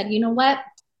finally he said, you know what?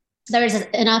 There's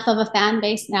enough of a fan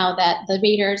base now that the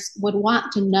readers would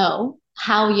want to know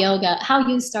how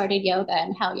you started yoga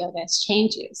and how yoga has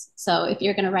changed you. So if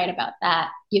you're going to write about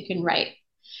that, you can write.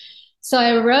 So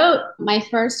I wrote my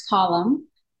first column.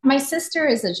 My sister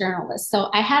is a journalist.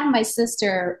 So I had my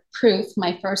sister proof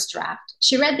my first draft.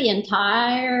 She read the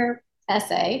entire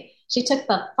essay. She took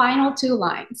the final two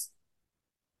lines.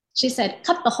 She said,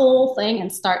 cut the whole thing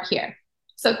and start here.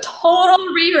 So total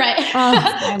rewrite.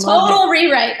 Oh, Total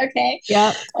rewrite. Okay.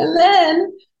 Yep. And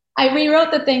then I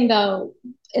rewrote the thing though,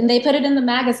 and they put it in the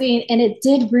magazine and it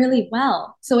did really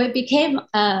well. So it became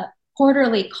a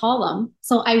quarterly column.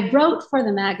 So I wrote for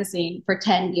the magazine for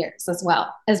 10 years as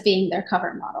well as being their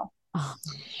cover model. Oh.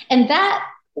 And that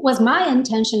was my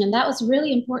intention. And that was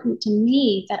really important to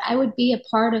me, that I would be a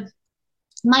part of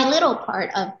my little part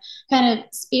of kind of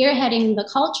spearheading the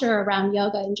culture around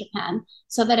yoga in Japan,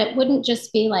 so that it wouldn't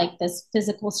just be like this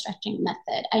physical stretching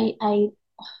method. I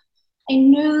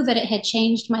knew that it had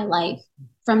changed my life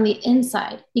from the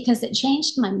inside because it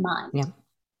changed my mind. Yeah.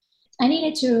 I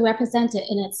needed to represent it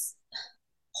in its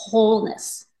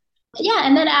wholeness. Yeah,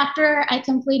 and then after I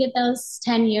completed those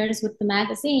 10 years with the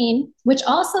magazine, which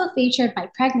also featured my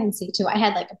pregnancy too. I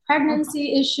had like a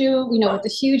pregnancy issue, with a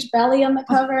huge belly on the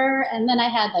cover, and then I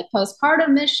had like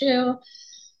postpartum issue.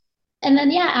 And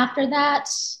then yeah, after that,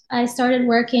 I started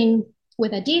working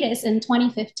with Adidas in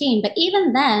 2015. But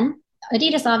even then,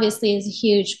 Adidas obviously is a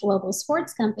huge global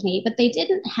sports company, but they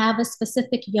didn't have a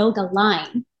specific yoga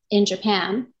line in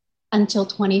Japan until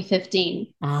 2015.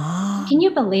 Ah, Can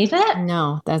you believe it?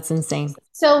 no, that's insane.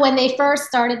 So when they first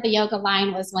started the yoga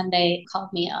line was when they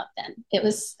called me up, and it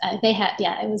was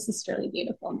it was this really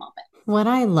beautiful moment. What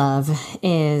I love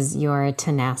is your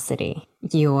tenacity,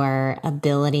 your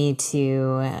ability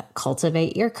to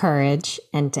cultivate your courage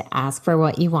and to ask for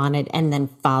what you wanted and then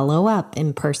follow up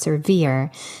and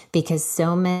persevere. Because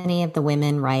so many of the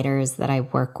women writers that I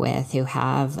work with who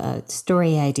have a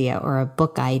story idea or a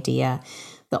book idea,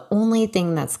 the only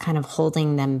thing that's kind of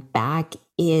holding them back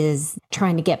is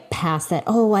trying to get past that.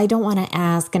 Oh, I don't want to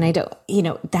ask. And I don't,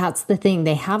 that's the thing.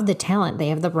 They have the talent, they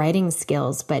have the writing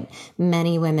skills, but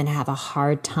many women have a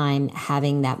hard time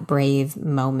having that brave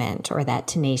moment or that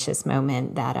tenacious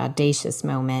moment, that audacious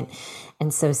moment.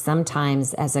 And so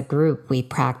sometimes as a group, we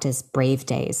practice brave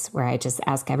days where I just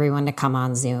ask everyone to come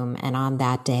on Zoom. And on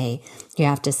that day, you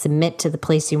have to submit to the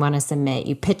place you want to submit.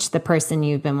 You pitch the person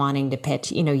you've been wanting to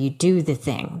pitch. You do the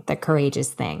thing, the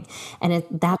courageous thing. And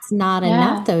that's not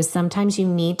enough, though. Sometimes you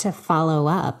need to follow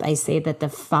up. I say that the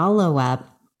follow up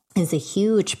is a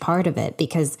huge part of it,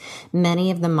 because many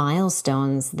of the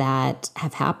milestones that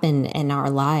have happened in our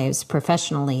lives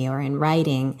professionally or in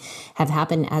writing have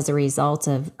happened as a result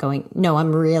of going, no,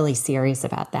 I'm really serious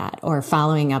about that, or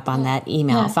following up on that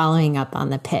email, following up on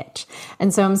the pitch.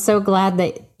 And so I'm so glad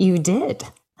that you did.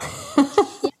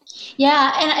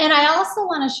 Yeah, and I also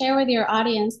want to share with your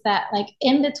audience that like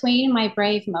in between my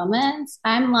brave moments,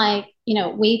 I'm like,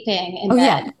 weeping in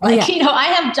bed. I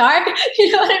have dark,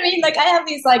 you know what I mean? Like I have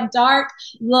these like dark,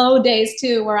 low days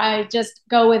too, where I just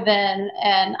go within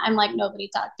and I'm like, nobody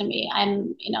talk to me.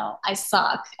 I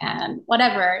suck and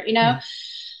whatever.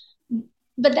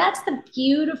 But that's the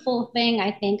beautiful thing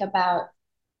I think about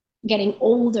getting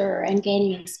older and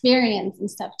gaining experience and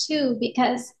stuff too,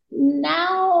 because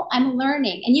now I'm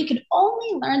learning, and you can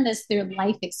only learn this through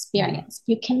life experience.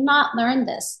 You cannot learn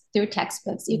this through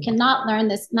textbooks. You cannot learn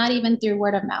this, not even through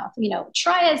word of mouth,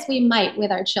 try as we might with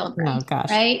our children,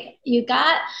 right? You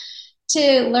got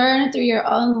to learn through your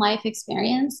own life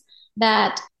experience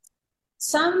that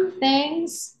some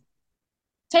things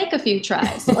take a few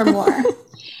tries or more.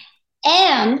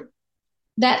 And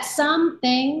that some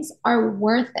things are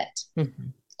worth it. Mm-hmm.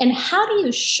 And how do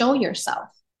you show yourself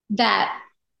that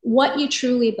what you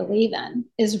truly believe in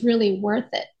is really worth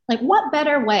it. Like, what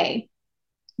better way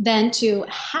than to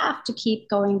have to keep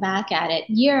going back at it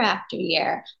year after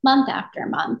year, month after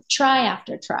month, try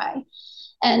after try?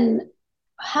 And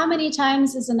how many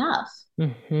times is enough?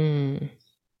 Mm-hmm.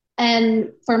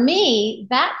 And for me,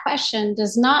 that question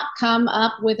does not come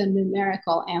up with a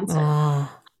numerical answer.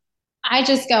 Ah, I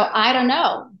just go, I don't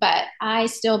know, but I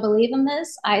still believe in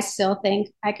this. I still think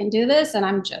I can do this, and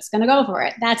I'm just going to go for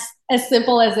it. That's as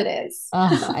simple as it is.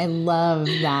 oh, I love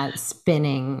that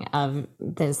spinning of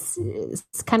this,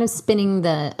 it's kind of spinning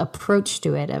the approach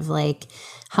to it of like,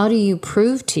 how do you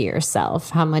prove to yourself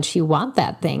how much you want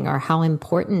that thing or how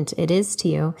important it is to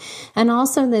you? And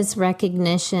also this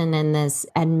recognition and this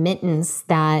admittance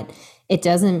that it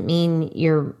doesn't mean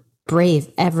you're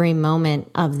brave every moment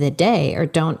of the day or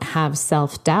don't have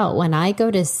self doubt. When I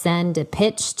go to send a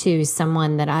pitch to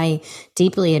someone that I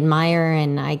deeply admire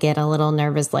and I get a little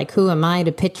nervous, like, who am I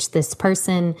to pitch this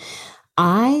person?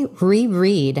 I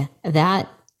reread that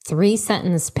 3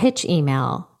 sentence pitch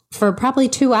email for probably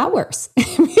 2 hours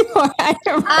before I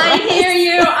I hear write.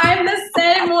 you. I'm the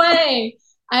same way.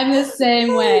 I'm the same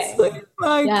It's way. like,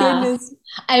 my Yeah. goodness.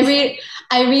 I read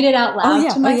I read it out Oh, loud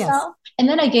yeah. to Oh, yes. myself, and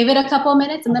then I give it a couple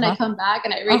minutes, and then I Uh-huh. come back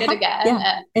and I read it Uh-huh. again,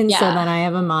 Yeah. and And so yeah. then I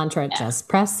have a mantra, Yeah. just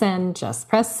press send, just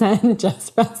press send,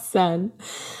 just press send.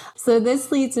 So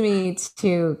this leads me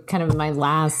to kind of my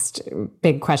last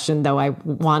big question, though I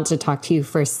want to talk to you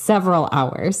for several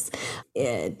hours.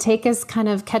 Take us kind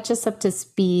of catch us up to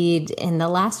speed in the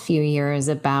last few years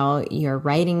about your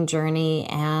writing journey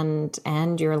and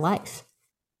your life.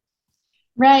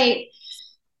 Right.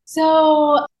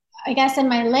 So I guess in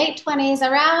my late 20s,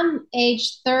 around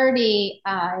age 30,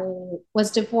 I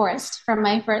was divorced from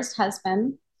my first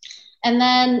husband. And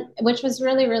then, which was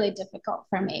really, really difficult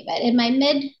for me. But in my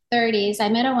mid 30s, I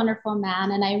met a wonderful man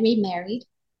and I remarried.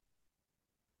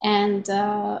 And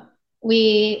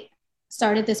we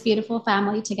started this beautiful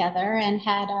family together and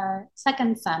had our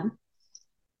second son.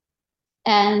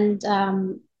 And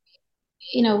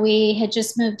we had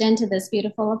just moved into this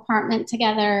beautiful apartment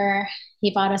together. He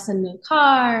bought us a new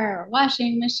car, a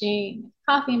washing machine,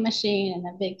 a coffee machine, and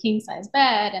a big king size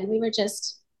bed. And we were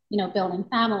just, building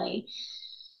family.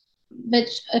 But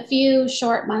a few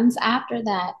short months after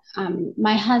that,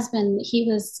 my husband, he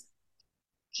was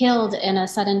killed in a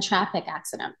sudden traffic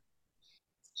accident,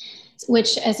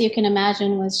 which, as you can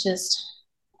imagine, was just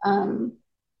um,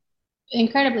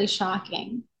 incredibly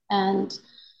shocking. And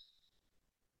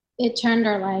it turned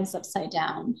our lives upside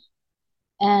down.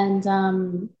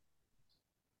 And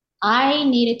I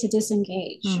needed to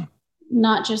disengage, Mm.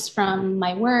 not just from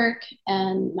my work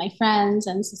and my friends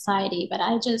and society, but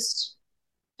I just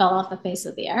fell off the face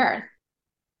of the earth.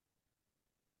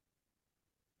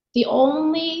 The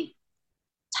only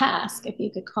task, if you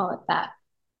could call it that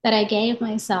I gave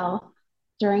myself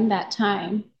during that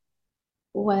time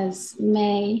was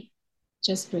May,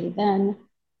 just breathe in,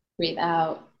 breathe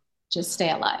out, just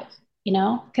stay alive,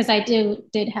 because I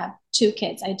did have 2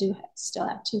 kids. I do still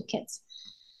have 2 kids.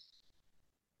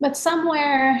 But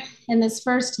somewhere in this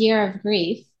first year of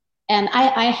grief, and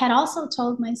I had also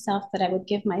told myself that I would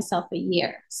give myself a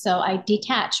year. So I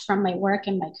detached from my work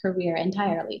and my career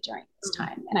entirely during this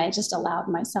time. And I just allowed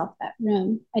myself that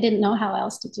room. I didn't know how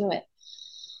else to do it.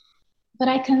 But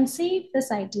I conceived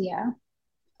this idea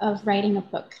of writing a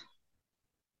book.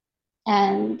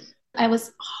 And I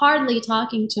was hardly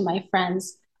talking to my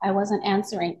friends. I wasn't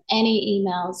answering any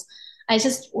emails. I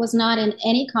just was not in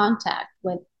any contact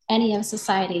with any of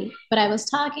society. But I was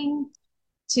talking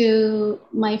to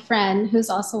my friend who's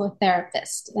also a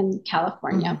therapist in Mm-hmm.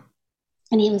 California.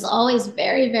 And he was always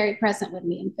very, very present with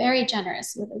me and very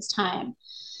generous with his time.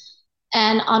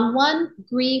 And on one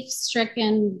grief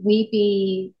stricken,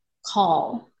 weepy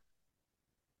call,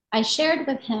 I shared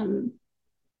with him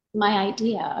my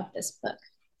idea of this book.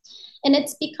 And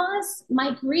it's because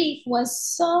my grief was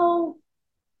so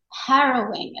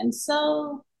harrowing and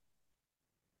so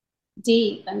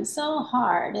deep and so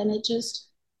hard, and it just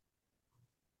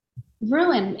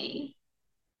ruined me.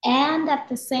 And at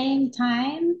the same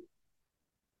time,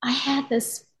 I had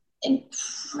this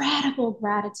incredible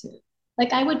gratitude.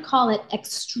 Like, I would call it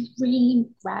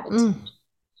extreme gratitude Mm.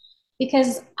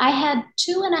 because I had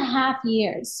 2.5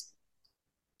 years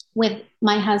with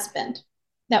my husband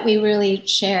that we really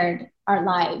shared our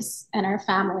lives and our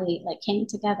family like came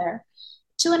together.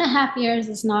 2.5 years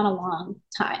is not a long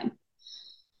time.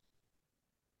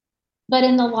 But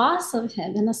in the loss of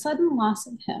him, in the sudden loss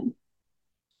of him,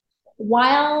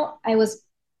 while I was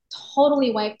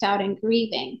totally wiped out and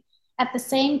grieving, at the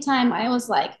same time, I was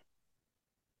like,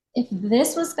 if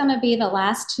this was going to be the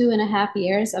last 2.5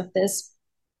 years of this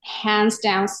hands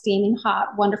down, steaming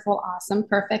hot, wonderful, awesome,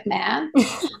 perfect man.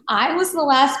 I was the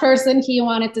last person he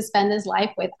wanted to spend his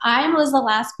life with. I was the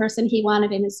last person he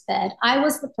wanted in his bed. I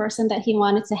was the person that he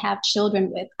wanted to have children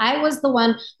with. I was the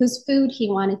one whose food he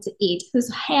wanted to eat,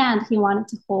 whose hand he wanted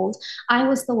to hold. I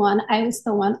was the one, I was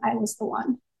the one, I was the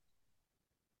one.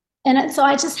 And so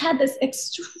I just had this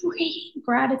extreme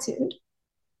gratitude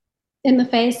in the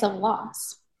face of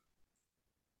loss.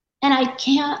 And I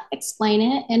can't explain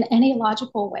it in any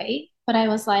logical way, but I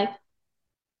was like,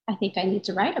 I think I need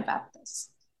to write about this.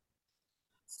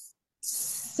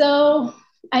 So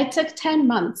I took 10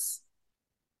 months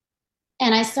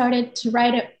and I started to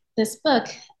write this book.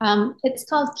 It's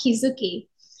called Kizuki,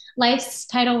 Life's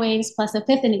Tidal Waves plus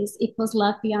Epiphanies equals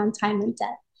Love Beyond Time and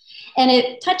Death. And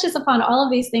it touches upon all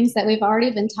of these things that we've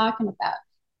already been talking about.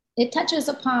 It touches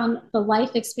upon the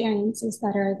life experiences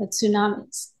that are the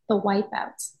tsunamis, the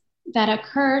wipeouts that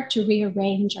occur to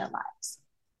rearrange our lives.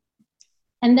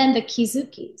 And then the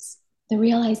Kizukis, the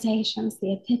realizations,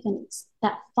 the epiphanies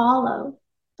that follow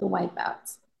the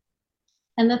wipeouts.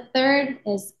 And the third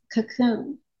is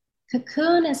cocoon.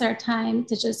 Cocoon is our time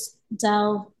to just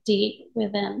delve deep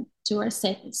within to our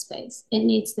sacred space. It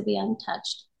needs to be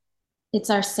untouched. It's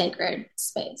our sacred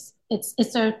space.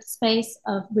 It's our space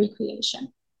of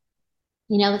recreation.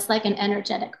 You know, it's like an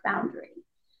energetic boundary.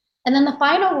 And then the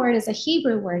final word is a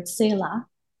Hebrew word, selah,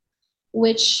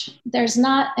 which there's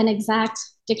not an exact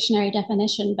dictionary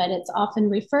definition, but it's often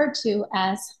referred to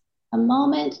as a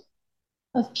moment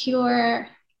of pure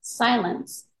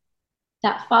silence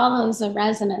that follows a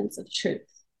resonance of truth.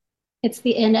 It's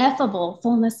the ineffable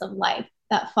fullness of life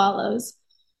that follows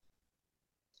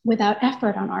without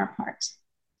effort on our part.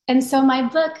 And so my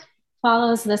book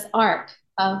follows this arc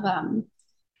of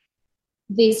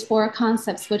these four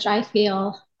concepts, which I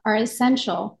feel are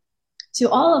essential to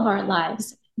all of our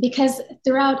lives, because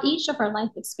throughout each of our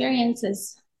life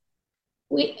experiences,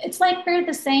 it's like we're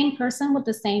the same person with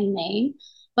the same name,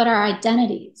 but our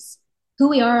identities, who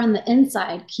we are on the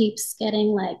inside, keeps getting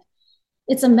like,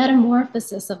 it's a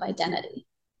metamorphosis of identity,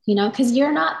 you know, because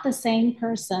you're not the same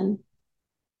person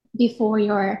before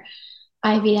your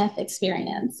IVF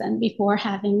experience and before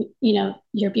having, you know,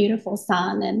 your beautiful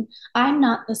son. And I'm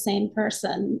not the same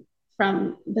person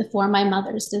from before my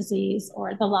mother's disease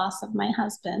or the loss of my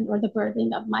husband or the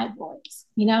birthing of my boys,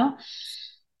 you know?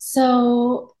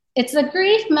 So it's a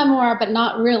grief memoir, but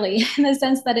not really in the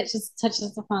sense that it just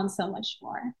touches upon so much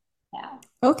more. Yeah.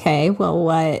 Okay, well,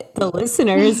 what the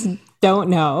listeners don't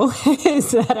know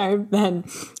is that I've been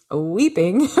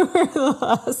weeping for the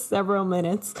last several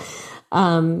minutes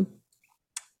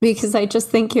because I just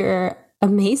think you're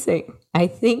amazing. I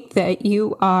think that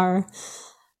you are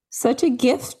such a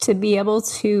gift to be able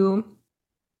to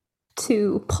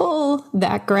pull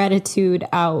that gratitude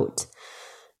out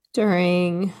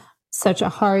during such a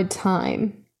hard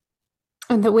time.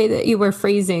 And the way that you were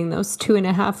phrasing those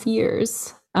 2.5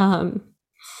 years,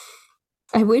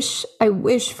 I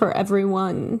wish for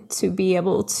everyone to be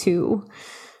able to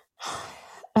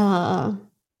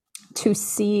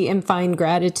see and find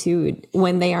gratitude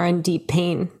when they are in deep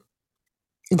pain,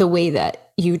 the way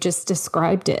that you just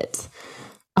described it.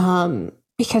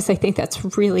 Because I think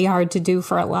that's really hard to do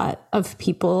for a lot of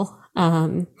people.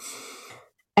 And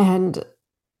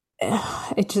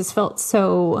it just felt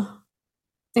so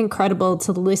incredible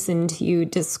to listen to you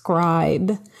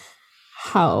describe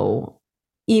how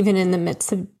even in the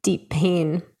midst of deep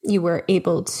pain, you were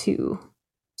able to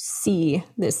see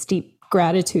this deep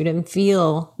gratitude and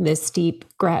feel this deep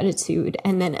gratitude,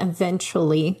 and then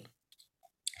eventually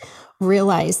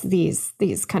realize these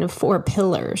kind of 4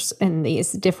 pillars and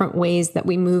these different ways that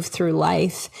we move through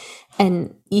life.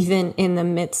 And even in the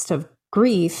midst of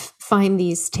grief, find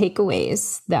these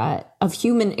takeaways that of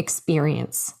human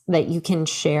experience that you can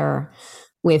share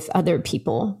with other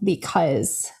people,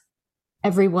 because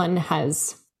everyone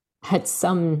has had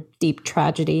some deep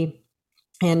tragedy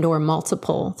and or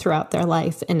multiple throughout their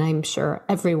life. And I'm sure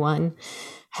everyone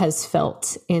has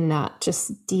felt in that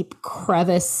just deep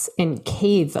crevice and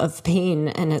cave of pain.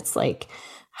 And it's like,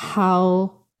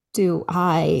 how do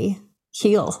I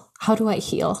heal? How do I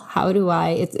heal? How do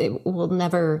it will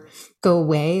never go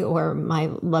away, or my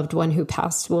loved one who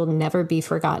passed will never be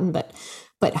forgotten, but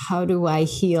how do I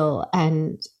heal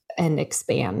and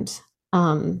expand?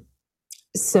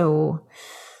 So,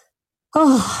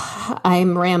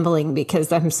 I'm rambling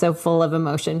because I'm so full of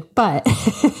emotion, but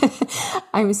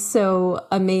I'm so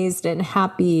amazed and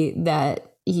happy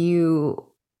that you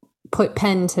put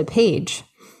pen to page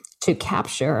to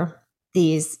capture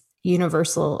these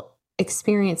universal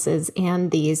experiences and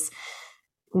these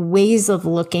ways of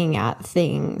looking at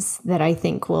things that I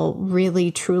think will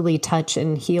really truly touch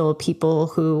and heal people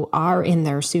who are in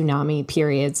their tsunami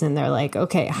periods and they're like,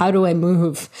 okay, how do I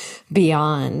move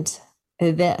beyond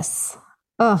this?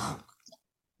 Oh,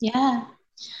 Yeah.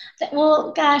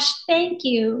 Well, gosh, thank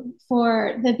you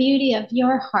for the beauty of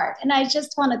your heart. And I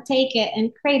just want to take it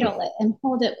and cradle it and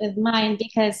hold it with mine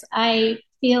because I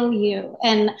feel you.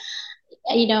 And,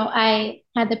 I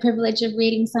had the privilege of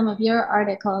reading some of your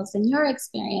articles and your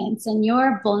experience and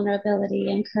your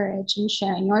vulnerability and courage and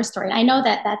sharing your story. And I know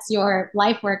that that's your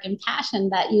life work and passion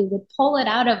that you would pull it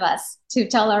out of us to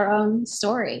tell our own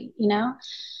story.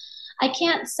 I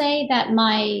can't say that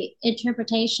my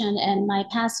interpretation and my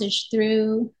passage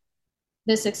through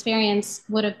this experience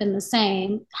would have been the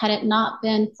same had it not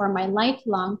been for my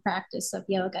lifelong practice of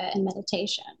yoga and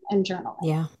meditation and journaling.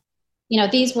 yeah.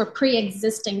 These were pre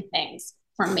existing things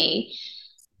for me,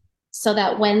 so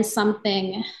that when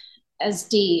something as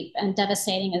deep and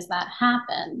devastating as that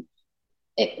happened,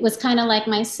 it was kind of like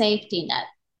my safety net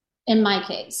in my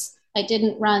case. I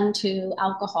didn't run to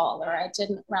alcohol, or I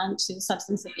didn't run to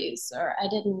substance abuse, or I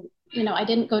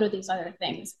didn't go to these other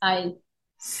things. I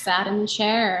sat in the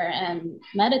chair and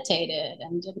meditated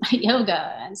and did my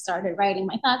yoga and started writing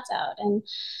my thoughts out.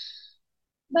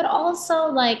 But also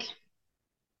like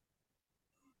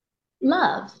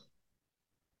love,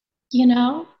 you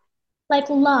know, like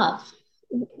love.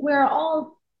 We're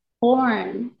all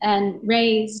born and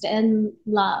raised in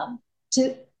love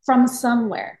to from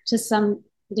somewhere to some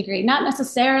degree, not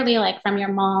necessarily like from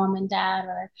your mom and dad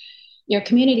or your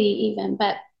community even,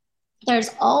 but there's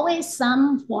always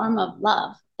some form of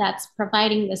love that's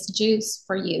providing this juice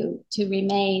for you to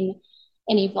remain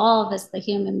and evolve as the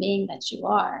human being that you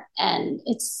are. And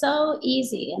it's so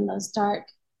easy in those dark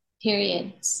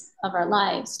periods of our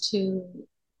lives to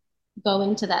go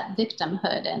into that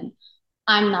victimhood and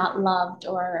I'm not loved,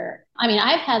 or I mean,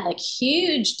 I've had like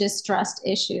huge distrust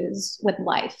issues with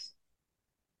life.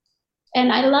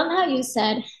 And I love how you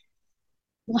said,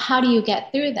 well, how do you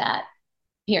get through that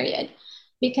period?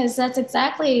 Because that's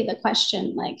exactly the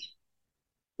question. Like,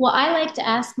 well, I like to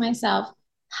ask myself,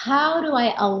 how do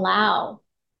I allow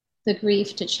the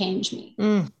grief to change me?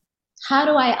 Mm. How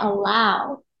do I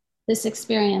allow this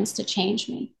experience to change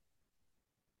me?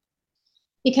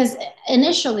 Because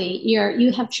initially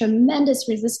you have tremendous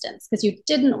resistance because you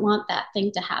didn't want that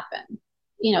thing to happen.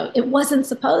 It wasn't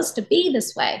supposed to be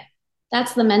this way.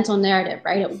 That's the mental narrative,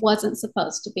 right? It wasn't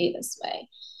supposed to be this way.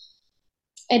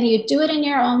 And you do it in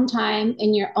your own time,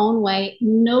 in your own way.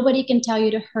 Nobody can tell you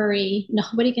to hurry.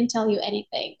 Nobody can tell you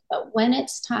anything. But when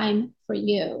it's time for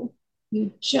you,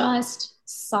 you just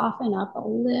soften up a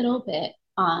little bit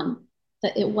on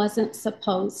that it wasn't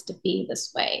supposed to be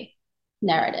this way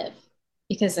narrative.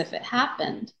 Because if it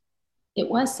happened, it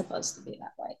was supposed to be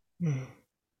that way. Mm.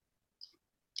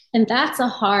 And that's a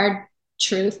hard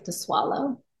truth to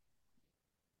swallow.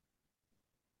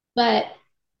 But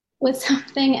with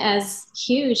something as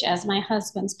huge as my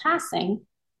husband's passing,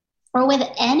 or with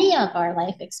any of our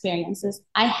life experiences,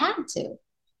 I had to.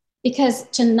 Because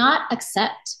to not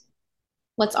accept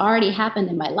what's already happened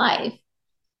in my life,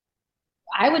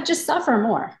 I would just suffer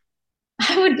more.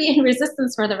 I would be in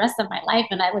resistance for the rest of my life,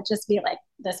 and I would just be like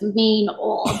this mean,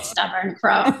 old, stubborn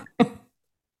crow.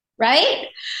 Right?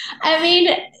 I mean,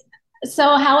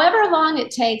 so however long it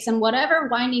takes and whatever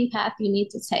winding path you need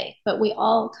to take, but we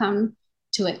all come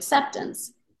to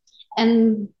acceptance.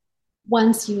 And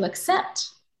once you accept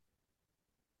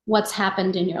what's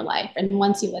happened in your life, and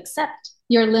once you accept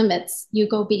your limits, you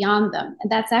go beyond them.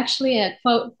 And that's actually a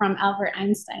quote from Albert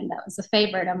Einstein that was a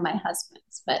favorite of my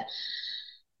husband's. But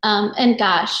and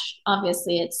gosh,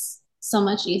 obviously it's so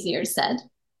much easier said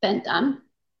than done.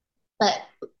 But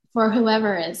for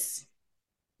whoever is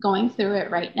going through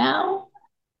it right now,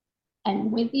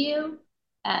 I'm with you,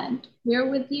 and we're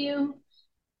with you,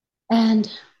 and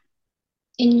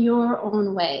in your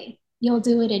own way. You'll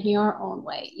do it in your own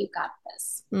way. You got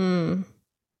this. Mm.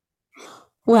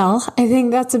 Well, I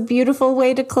think that's a beautiful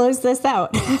way to close this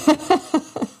out.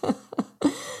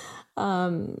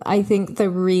 I think the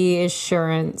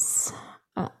reassurance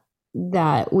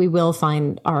that we will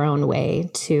find our own way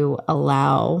to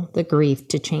allow the grief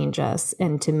to change us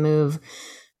and to move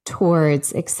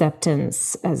towards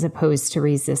acceptance as opposed to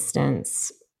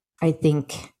resistance. I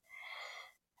think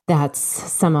that's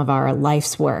some of our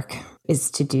life's work, is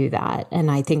to do that.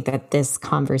 And I think that this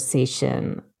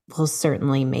conversation will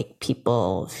certainly make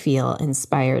people feel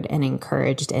inspired and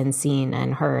encouraged and seen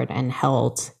and heard and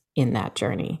held in that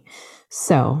journey.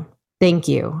 So thank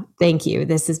you. Thank you.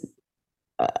 This is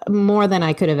more than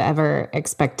I could have ever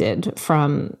expected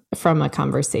from a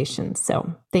conversation.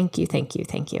 So thank you, thank you,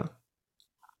 thank you.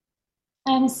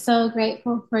 I'm so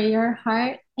grateful for your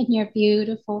heart and your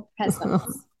beautiful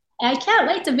presence. I can't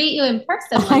wait to meet you in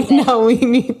person I one day. know we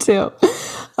need to.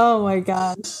 Oh my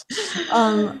gosh.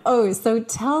 So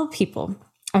tell people,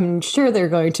 I'm sure they're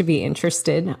going to be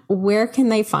interested. Where can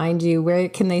they find you? Where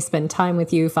can they spend time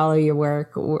with you, follow your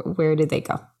work? Where do they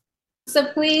go? So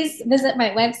please visit my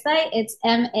website. It's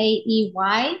maey.live.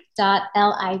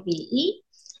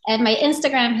 And my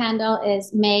Instagram handle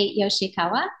is May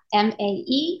Yoshikawa,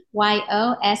 Mayoshikawa,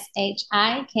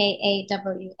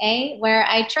 where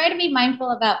I try to be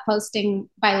mindful about posting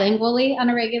bilingually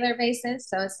on a regular basis.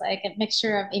 So it's like a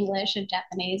mixture of English and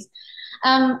Japanese.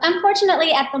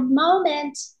 Unfortunately, at the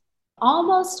moment,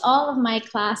 almost all of my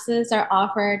classes are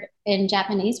offered in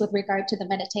Japanese with regard to the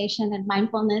meditation and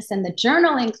mindfulness and the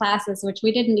journaling classes, which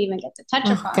we didn't even get to touch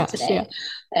Oh upon gosh, yeah. today.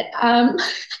 But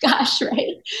gosh,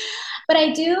 right. But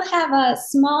I do have a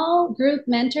small group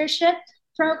mentorship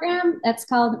program that's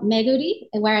called Meguri,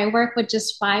 where I work with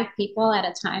just 5 people at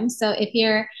a time. So if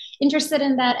you're interested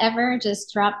in that ever,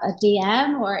 just drop a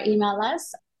DM or email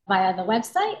us via the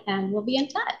website and we'll be in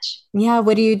touch. Yeah,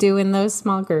 what do you do in those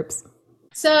small groups?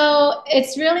 So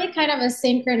it's really kind of a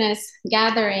synchronous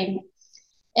gathering,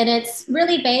 and it's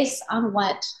really based on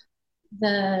what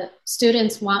the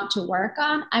students want to work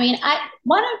on. I mean, I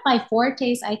one of my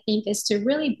fortes, I think, is to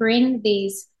really bring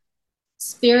these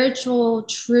spiritual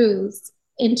truths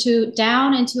into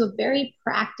a very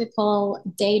practical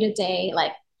day to day,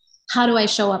 like how do I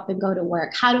show up and go to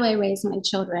work? How do I raise my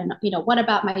children? What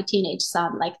about my teenage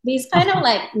son? Like these kind of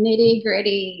like nitty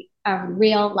gritty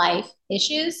real life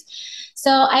issues. So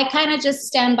I kind of just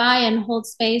stand by and hold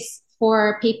space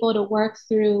for people to work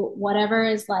through whatever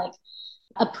is like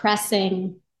a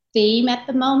pressing theme at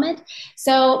the moment.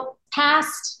 So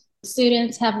past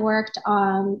students have worked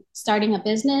on starting a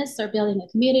business or building a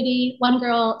community. One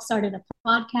girl started a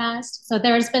podcast. So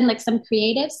there's been like some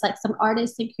creatives, like some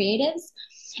artists and creatives.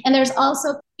 And there's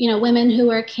also, women who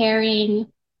are carrying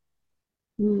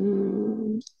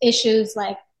issues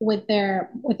like with their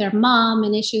mom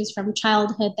and issues from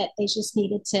childhood that they just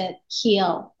needed to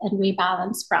heal and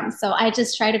rebalance from. So I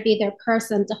just try to be their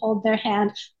person to hold their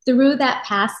hand through that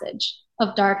passage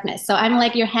of darkness. So I'm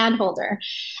like your hand holder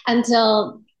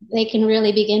until they can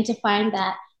really begin to find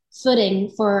that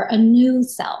footing for a new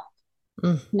self.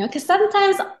 Because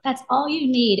sometimes that's all you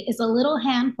need is a little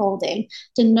hand holding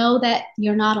to know that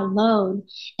you're not alone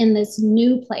in this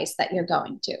new place that you're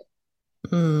going to.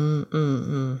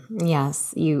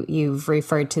 Yes, you've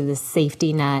referred to the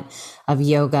safety net of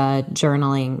yoga,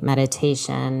 journaling,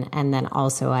 meditation, and then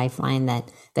also I find that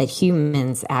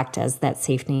humans act as that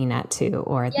safety net too,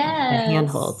 or the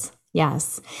handholds.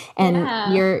 Yes.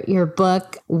 And your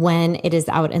book, when it is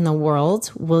out in the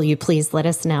world, will you please let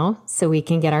us know so we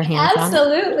can get our hands on it?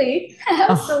 Absolutely.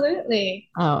 Absolutely.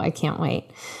 Oh, I can't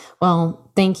wait. Well,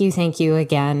 thank you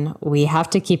again. We have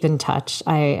to keep in touch.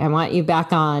 I want you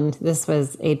back on. This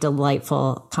was a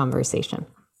delightful conversation.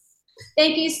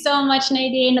 Thank you so much,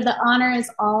 Nadine. The honor is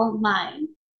all mine.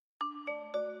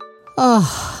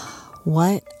 Oh,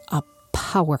 what a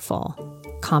powerful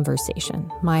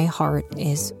conversation. My heart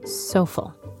is so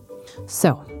full.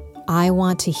 So I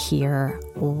want to hear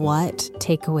what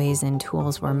takeaways and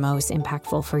tools were most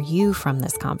impactful for you from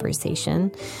this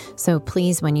conversation. So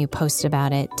please, when you post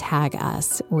about it, tag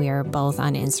us. We are both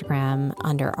on Instagram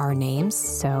under our names.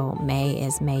 So May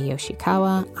is May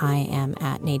Yoshikawa. I am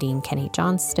at Nadine Kenny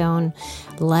Johnstone.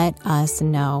 Let us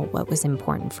know what was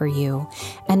important for you.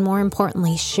 And more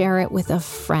importantly, share it with a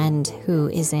friend who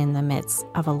is in the midst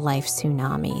of a life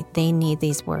tsunami. They need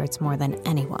these words more than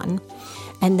anyone.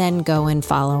 And then go and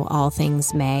follow all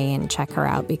things May and check her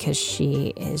out because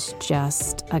she is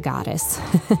just a goddess.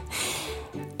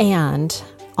 And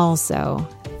also,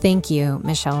 thank you,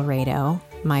 Michelle Rado,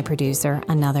 my producer,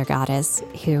 another goddess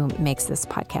who makes this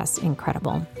podcast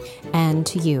incredible. And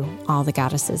to you, all the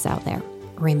goddesses out there,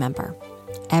 remember,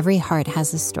 every heart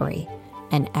has a story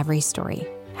and every story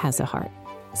has a heart.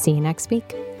 See you next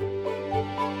week.